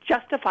ends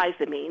justifies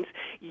the means.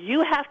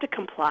 You have to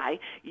comply.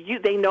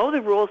 They know the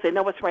rules. They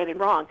know what's right and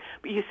wrong.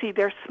 But you see,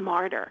 they're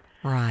smarter.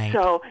 right?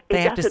 So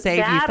They have to doesn't save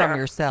you matter. from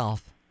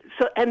yourself.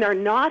 So, and they're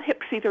not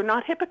they're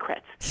not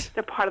hypocrites.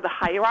 They're part of the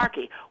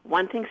hierarchy.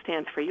 One thing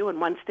stands for you,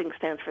 and one thing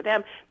stands for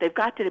them. They've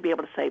got to be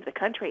able to save the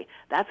country.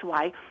 That's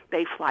why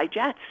they fly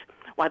jets.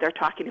 Why they're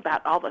talking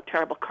about all the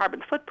terrible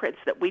carbon footprints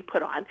that we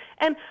put on.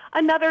 And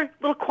another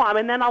little qualm,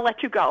 and then I'll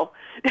let you go.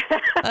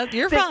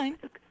 You're fine.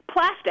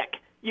 Plastic.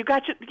 You know,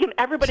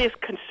 everybody is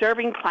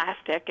conserving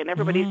plastic, and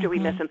everybody's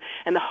doing this,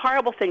 and the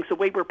horrible things, the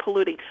way we're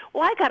polluting.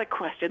 Well, I got a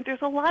question. There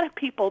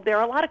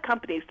are a lot of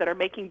companies that are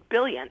making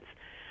billions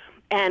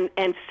and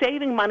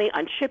saving money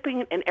on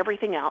shipping and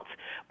everything else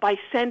by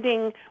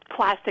sending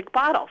plastic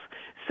bottles.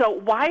 So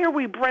why are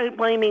we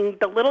blaming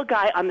the little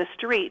guy on the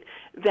street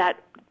that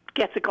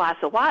gets a glass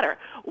of water?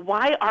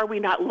 Why are we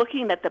not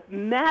looking at the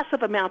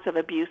massive amounts of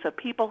abuse of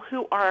people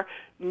who are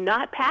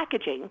not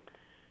packaging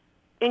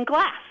in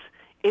glass?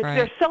 If Right.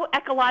 they're so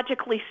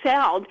ecologically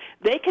sound,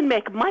 they can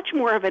make much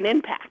more of an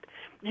impact.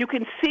 You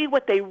can see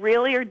what they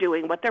really are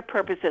doing, what their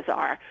purposes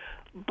are,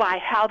 by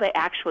how they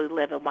actually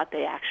live and what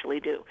they actually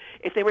do.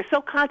 If they were so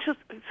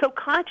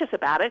conscious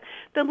about it,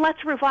 then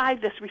let's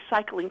revive this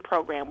recycling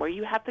program where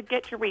you have to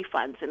get your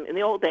refunds. In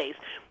the old days,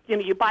 you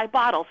know, you buy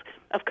bottles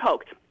of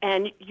Coke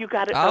and you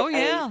got it. Oh,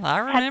 yeah, I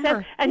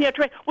remember. And you have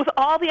to, with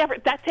all the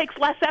effort, that takes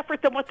less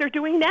effort than what they're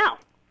doing now.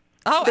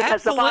 Oh,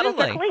 Because the bottles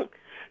are absolutely. clean.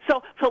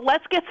 So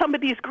let's get some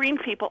of these green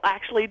people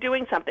actually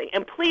doing something.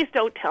 And please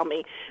don't tell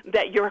me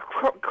that you're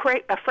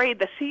afraid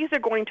the seas are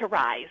going to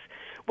rise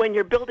when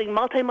you're building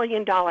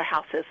multi-million-dollar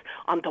houses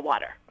on the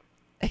water.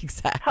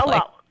 Exactly.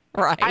 Hello.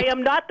 Right. I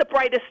am not the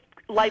brightest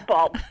light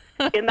bulb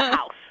in the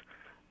house,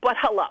 but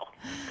hello.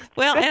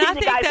 Well, Good and I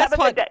evening, think guys. that's Have a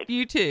what good day.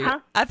 you too. Huh?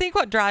 I think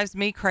what drives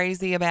me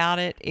crazy about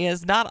it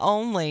is not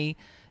only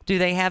do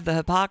they have the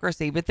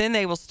hypocrisy, but then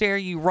they will stare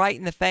you right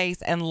in the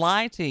face and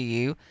lie to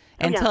you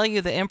and Yeah. tell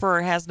you the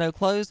emperor has no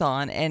clothes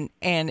on and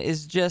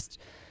is just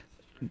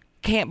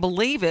can't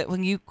believe it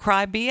when you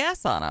cry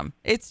BS on them.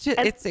 It's just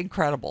it's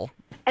incredible.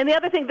 And the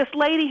other thing, this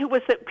lady who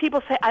was that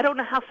people say, I don't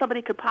know how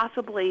somebody could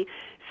possibly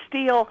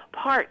steal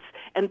parts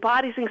and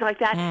bodies, things like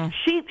that.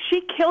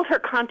 She killed her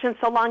conscience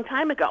a long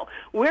time ago.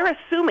 We're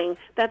assuming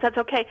that that's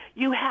okay.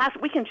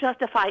 We can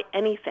justify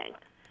anything.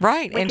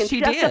 Right, We and can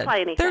she justify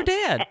did. anything. They're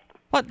dead.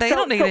 What they So-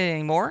 don't need so- it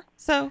anymore.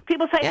 So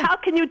People say, yeah. how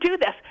can you do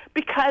this?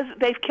 Because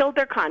they've killed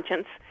their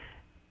conscience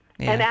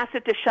and Yeah. asked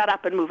it to shut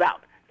up and move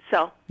out.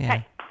 So, Yeah.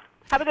 hey,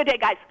 have a good day,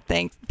 guys.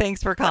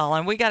 Thanks for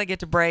calling. We got to get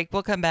to break.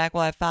 We'll come back.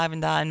 We'll have 5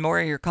 and Dine, more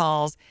of your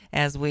calls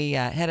as we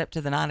head up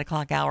to the 9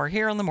 o'clock hour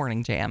here on the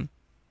Morning Jam.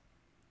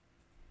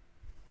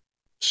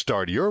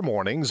 Start your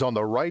mornings on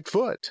the right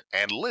foot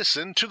and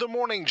listen to the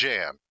Morning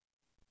Jam.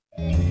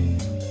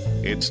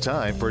 It's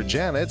time for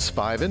Janet's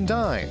 5 and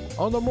Dine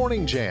on the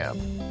Morning Jam.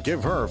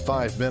 Give her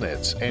 5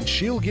 minutes and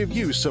she'll give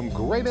you some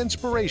great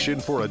inspiration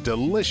for a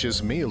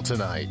delicious meal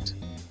tonight.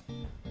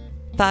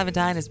 5 and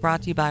Dine is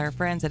brought to you by our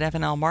friends at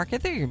F&L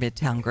Market. They're your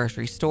Midtown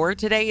grocery store.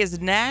 Today is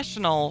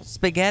National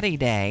Spaghetti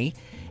Day,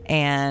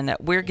 and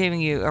we're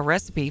giving you a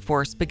recipe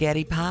for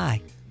spaghetti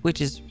pie,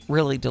 which is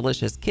really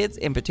delicious. Kids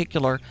in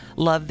particular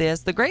love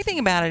this. The great thing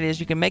about it is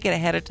you can make it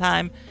ahead of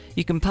time.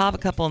 You can pop a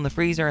couple in the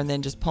freezer and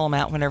then just pull them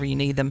out whenever you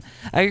need them.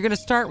 You're going to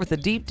start with a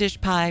deep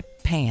dish pie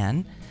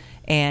pan,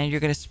 and you're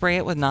going to spray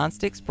it with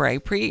nonstick spray.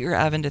 Preheat your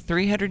oven to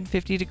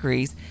 350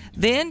 degrees.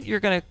 Then you're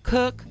going to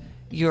cook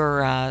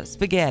your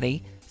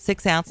spaghetti,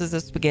 6 ounces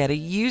of spaghetti.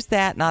 Use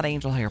that, not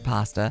angel hair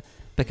pasta,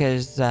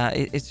 because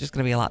it's just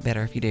going to be a lot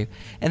better if you do.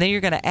 And then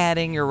you're going to add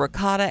in your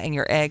ricotta and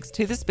your eggs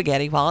to the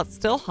spaghetti while it's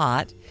still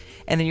hot.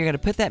 And then you're going to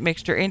put that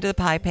mixture into the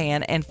pie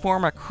pan and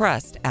form a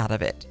crust out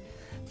of it.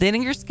 Then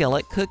in your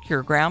skillet, cook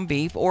your ground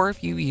beef, or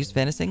if you use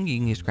venison, you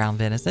can use ground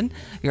venison,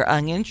 your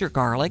onions, your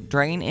garlic,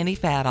 drain any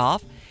fat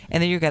off.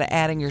 And then you're going to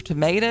add in your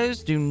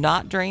tomatoes. Do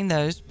not drain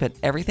those. Put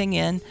everything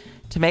in.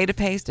 Tomato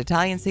paste,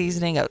 Italian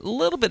seasoning, a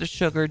little bit of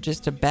sugar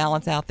just to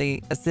balance out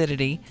the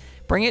acidity.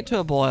 Bring it to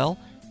a boil.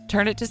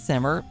 Turn it to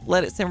simmer.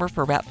 Let it simmer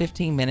for about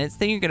 15 minutes.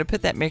 Then you're going to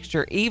put that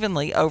mixture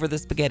evenly over the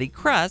spaghetti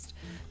crust.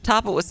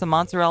 Top it with some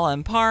mozzarella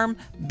and parm.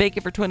 Bake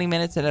it for 20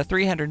 minutes in a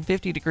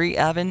 350-degree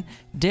oven.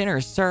 Dinner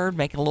is served.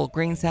 Make a little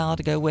green salad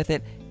to go with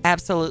it.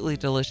 Absolutely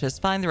delicious.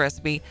 Find the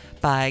recipe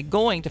by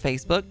going to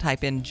Facebook.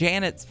 Type in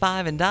Janet's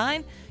Five and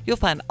Dine. You'll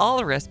find all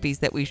the recipes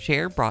that we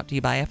share, brought to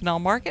you by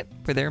Ethanol Market,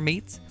 for their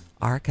meats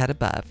are cut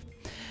above.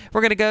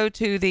 We're going to go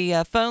to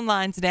the phone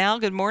lines now.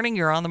 Good morning.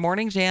 You're on the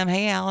Morning Jam.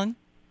 Hey, Alan.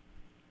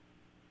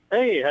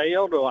 Hey, how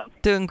y'all doing?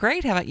 Doing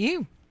great. How about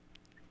you?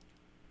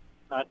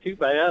 Not too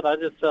bad. I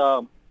just,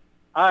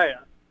 I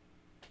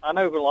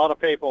know a lot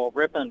of people are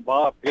ripping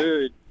Bob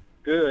good,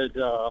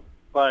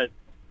 but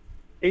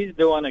he's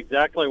doing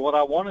exactly what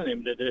I wanted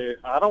him to do.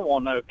 I don't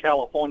want no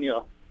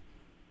California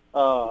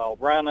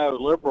rhino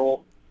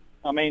liberal.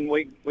 I mean,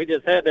 we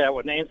just had that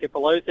with Nancy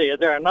Pelosi. Is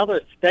there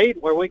another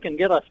state where we can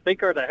get a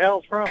Speaker of the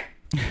House from?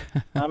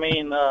 I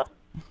mean,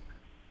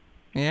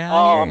 yeah,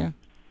 I hear you.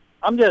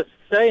 I'm just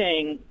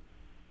saying,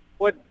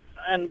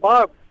 and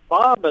Bob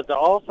is an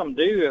awesome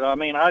dude. I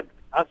mean, I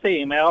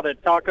see him out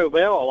at Taco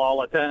Bell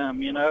all the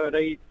time. You know,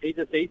 he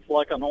just eats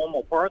like a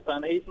normal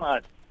person. He's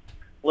not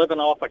living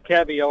off of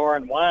caviar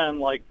and wine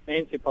like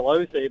Nancy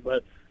Pelosi,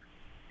 but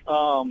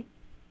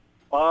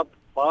Bob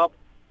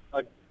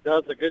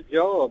does a good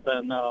job,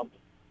 and I'm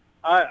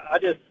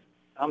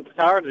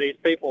tired of these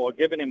people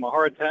giving him a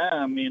hard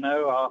time. You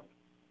know,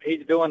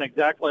 he's doing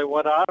exactly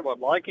what I would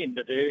like him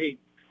to do.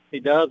 He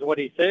does what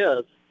he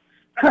says,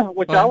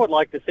 which I would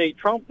like to see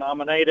Trump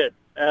nominated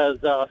as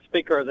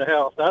Speaker of the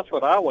House. That's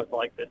what I would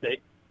like to see.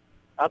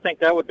 I think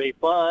that would be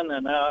fun,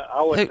 and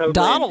I would totally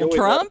Donald enjoy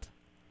Trump?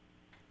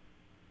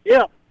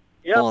 That.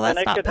 Yeah, well, that's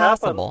and it not could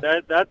possible.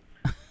 happen. That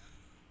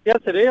yes,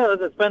 it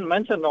is. It's been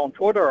mentioned on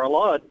Twitter a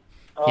lot.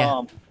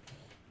 Yeah.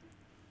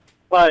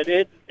 But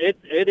it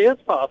is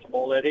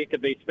possible that he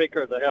could be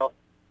Speaker of the House.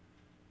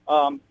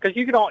 Because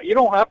you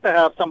don't have to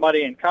have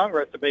somebody in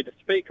Congress to be the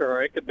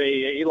Speaker. It could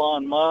be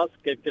Elon Musk.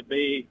 It could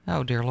be,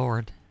 oh dear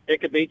Lord, it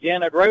could be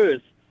Janet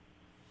Rose.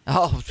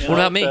 Oh, what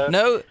about me?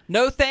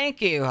 No, thank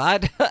you.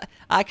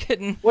 I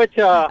couldn't. Which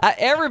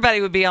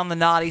everybody would be on the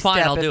naughty Fine,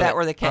 step I'll if do that it.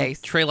 were the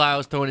case. Trey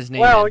Lyles throwing his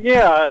name well, in.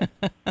 yeah,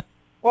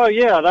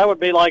 that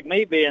would be like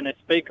me being a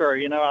Speaker.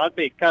 You know, I'd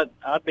be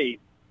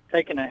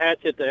taking a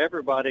hatchet to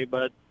everybody,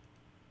 but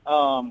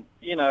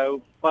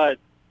but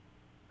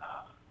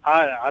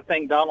I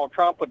think Donald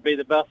Trump would be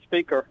the best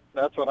Speaker.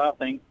 That's what I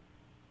think.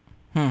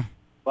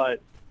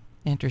 But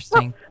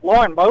interesting.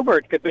 Lauren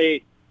Boebert could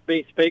be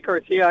Speaker.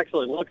 She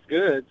actually looks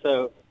good,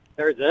 so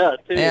there's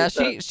that too. Yeah,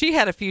 so. she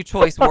had a few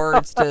choice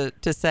words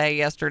to say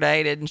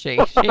yesterday, didn't she?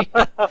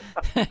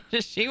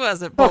 She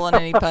wasn't pulling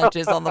any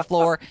punches on the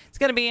floor. It's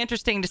going to be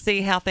interesting to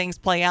see how things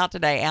play out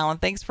today, Alan.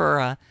 Thanks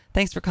for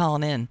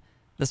calling in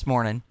this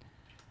morning.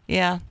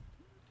 Yeah,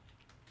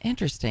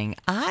 interesting.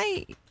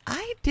 I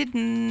did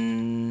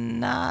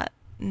not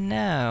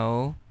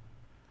know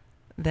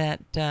that.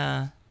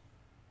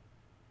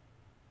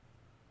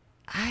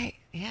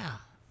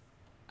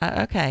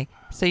 Okay,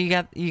 so you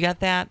got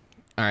that.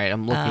 All right,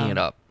 I'm looking it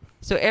up.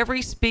 So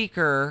every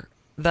speaker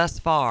thus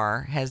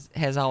far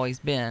has always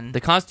been. The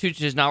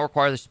Constitution does not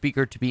require the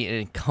Speaker to be an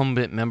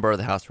incumbent member of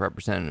the House of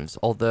Representatives,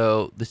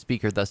 although the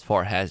Speaker thus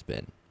far has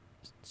been.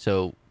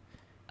 So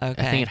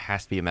Okay. I think it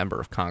has to be a member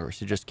of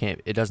Congress. It just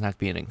can't. It doesn't have to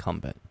be an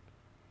incumbent.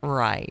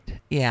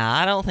 Right. Yeah,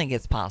 I don't think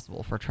it's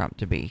possible for Trump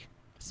to be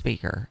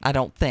Speaker. I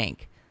don't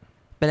think.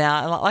 But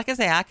now, like I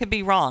say, I could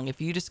be wrong.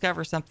 If you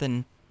discover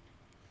something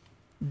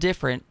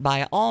different,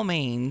 by all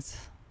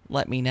means,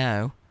 let me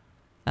know.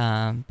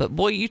 But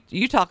boy,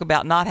 you talk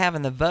about not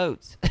having the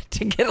votes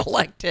to get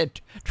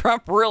elected.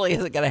 Trump really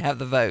isn't going to have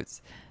the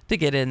votes to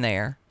get in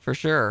there, for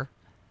sure.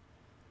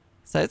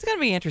 So it's going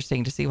to be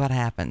interesting to see what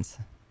happens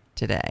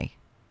today,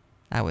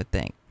 I would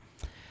think.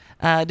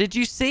 Did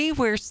you see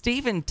where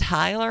Steven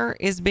Tyler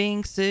is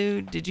being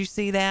sued? Did you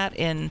see that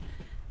in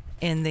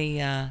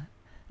the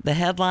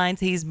headlines?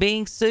 He's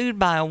being sued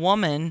by a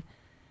woman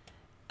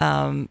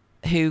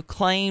who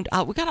claimed,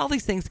 we got all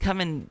these things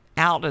coming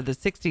out of the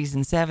 60s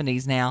and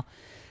 70s now,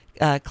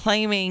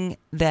 claiming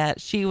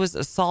that she was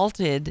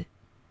assaulted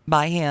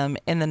by him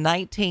in the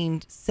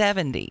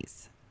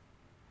 1970s.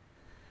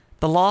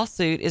 The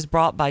lawsuit is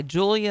brought by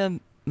Julia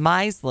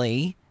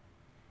Misley,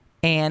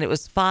 and it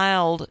was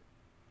filed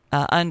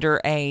under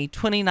a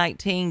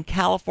 2019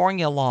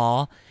 California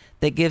law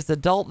that gives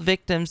adult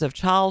victims of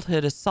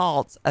childhood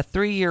assaults a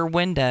 3-year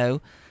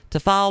window to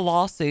file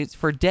lawsuits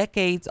for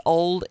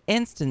decades-old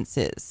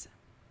instances.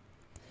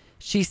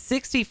 She's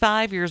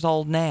 65 years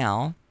old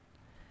now.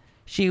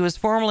 She was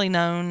formerly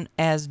known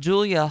as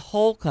Julia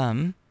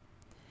Holcomb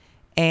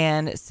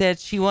and said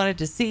she wanted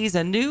to seize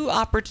a new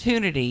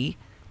opportunity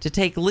to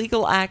take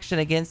legal action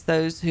against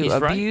those who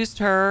abused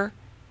her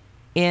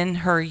in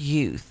her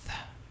youth.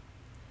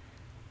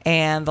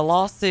 And the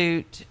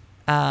lawsuit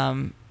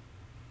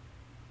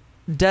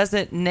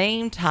doesn't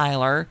name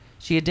Tyler.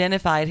 She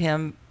identified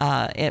him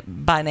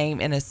by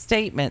name in a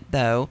statement,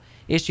 though,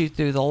 issued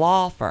through the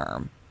law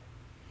firm.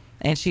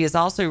 And she has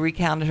also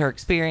recounted her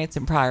experience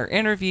in prior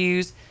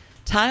interviews.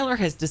 Tyler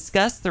has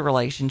discussed the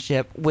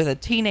relationship with a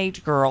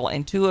teenage girl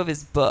in 2 of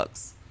his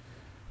books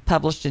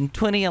published in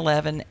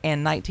 2011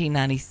 and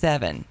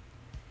 1997.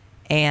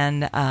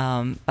 And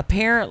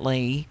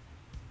apparently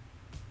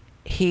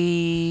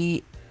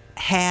he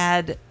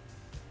had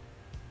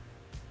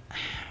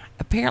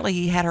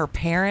her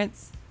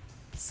parents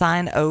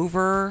sign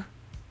over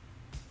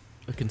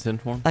A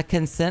consent form? a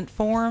consent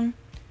form.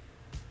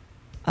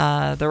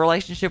 The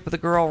relationship with the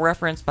girl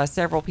referenced by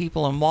several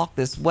people in Walk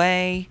This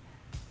Way,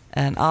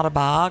 an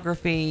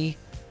autobiography,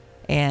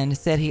 and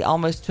said he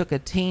almost took a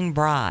teen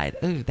bride.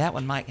 Ooh, that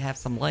one might have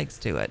some legs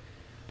to it.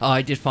 Oh,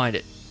 I did find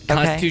it. The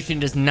Okay. Constitution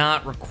does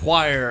not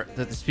require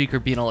that the Speaker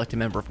be an elected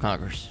member of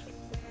Congress.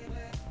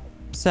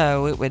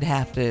 So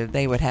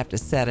they would have to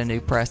set a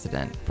new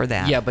precedent for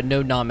that. Yeah, but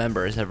no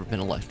non-member has ever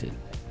been elected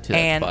to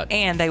that spot.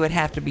 And they would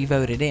have to be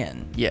voted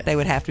in. Yeah. They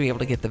would have to be able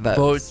to get the votes.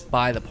 Votes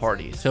by the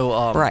party.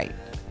 So, Right.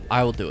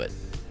 I will do it.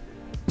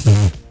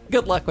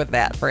 Good luck with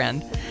that,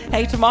 friend.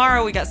 Hey,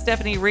 tomorrow we got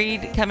Stephanie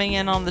Reed coming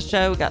in on the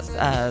show. We got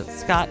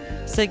Scott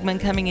Sigmund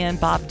coming in,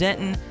 Bob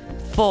Denton.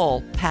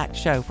 Full packed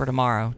show for tomorrow.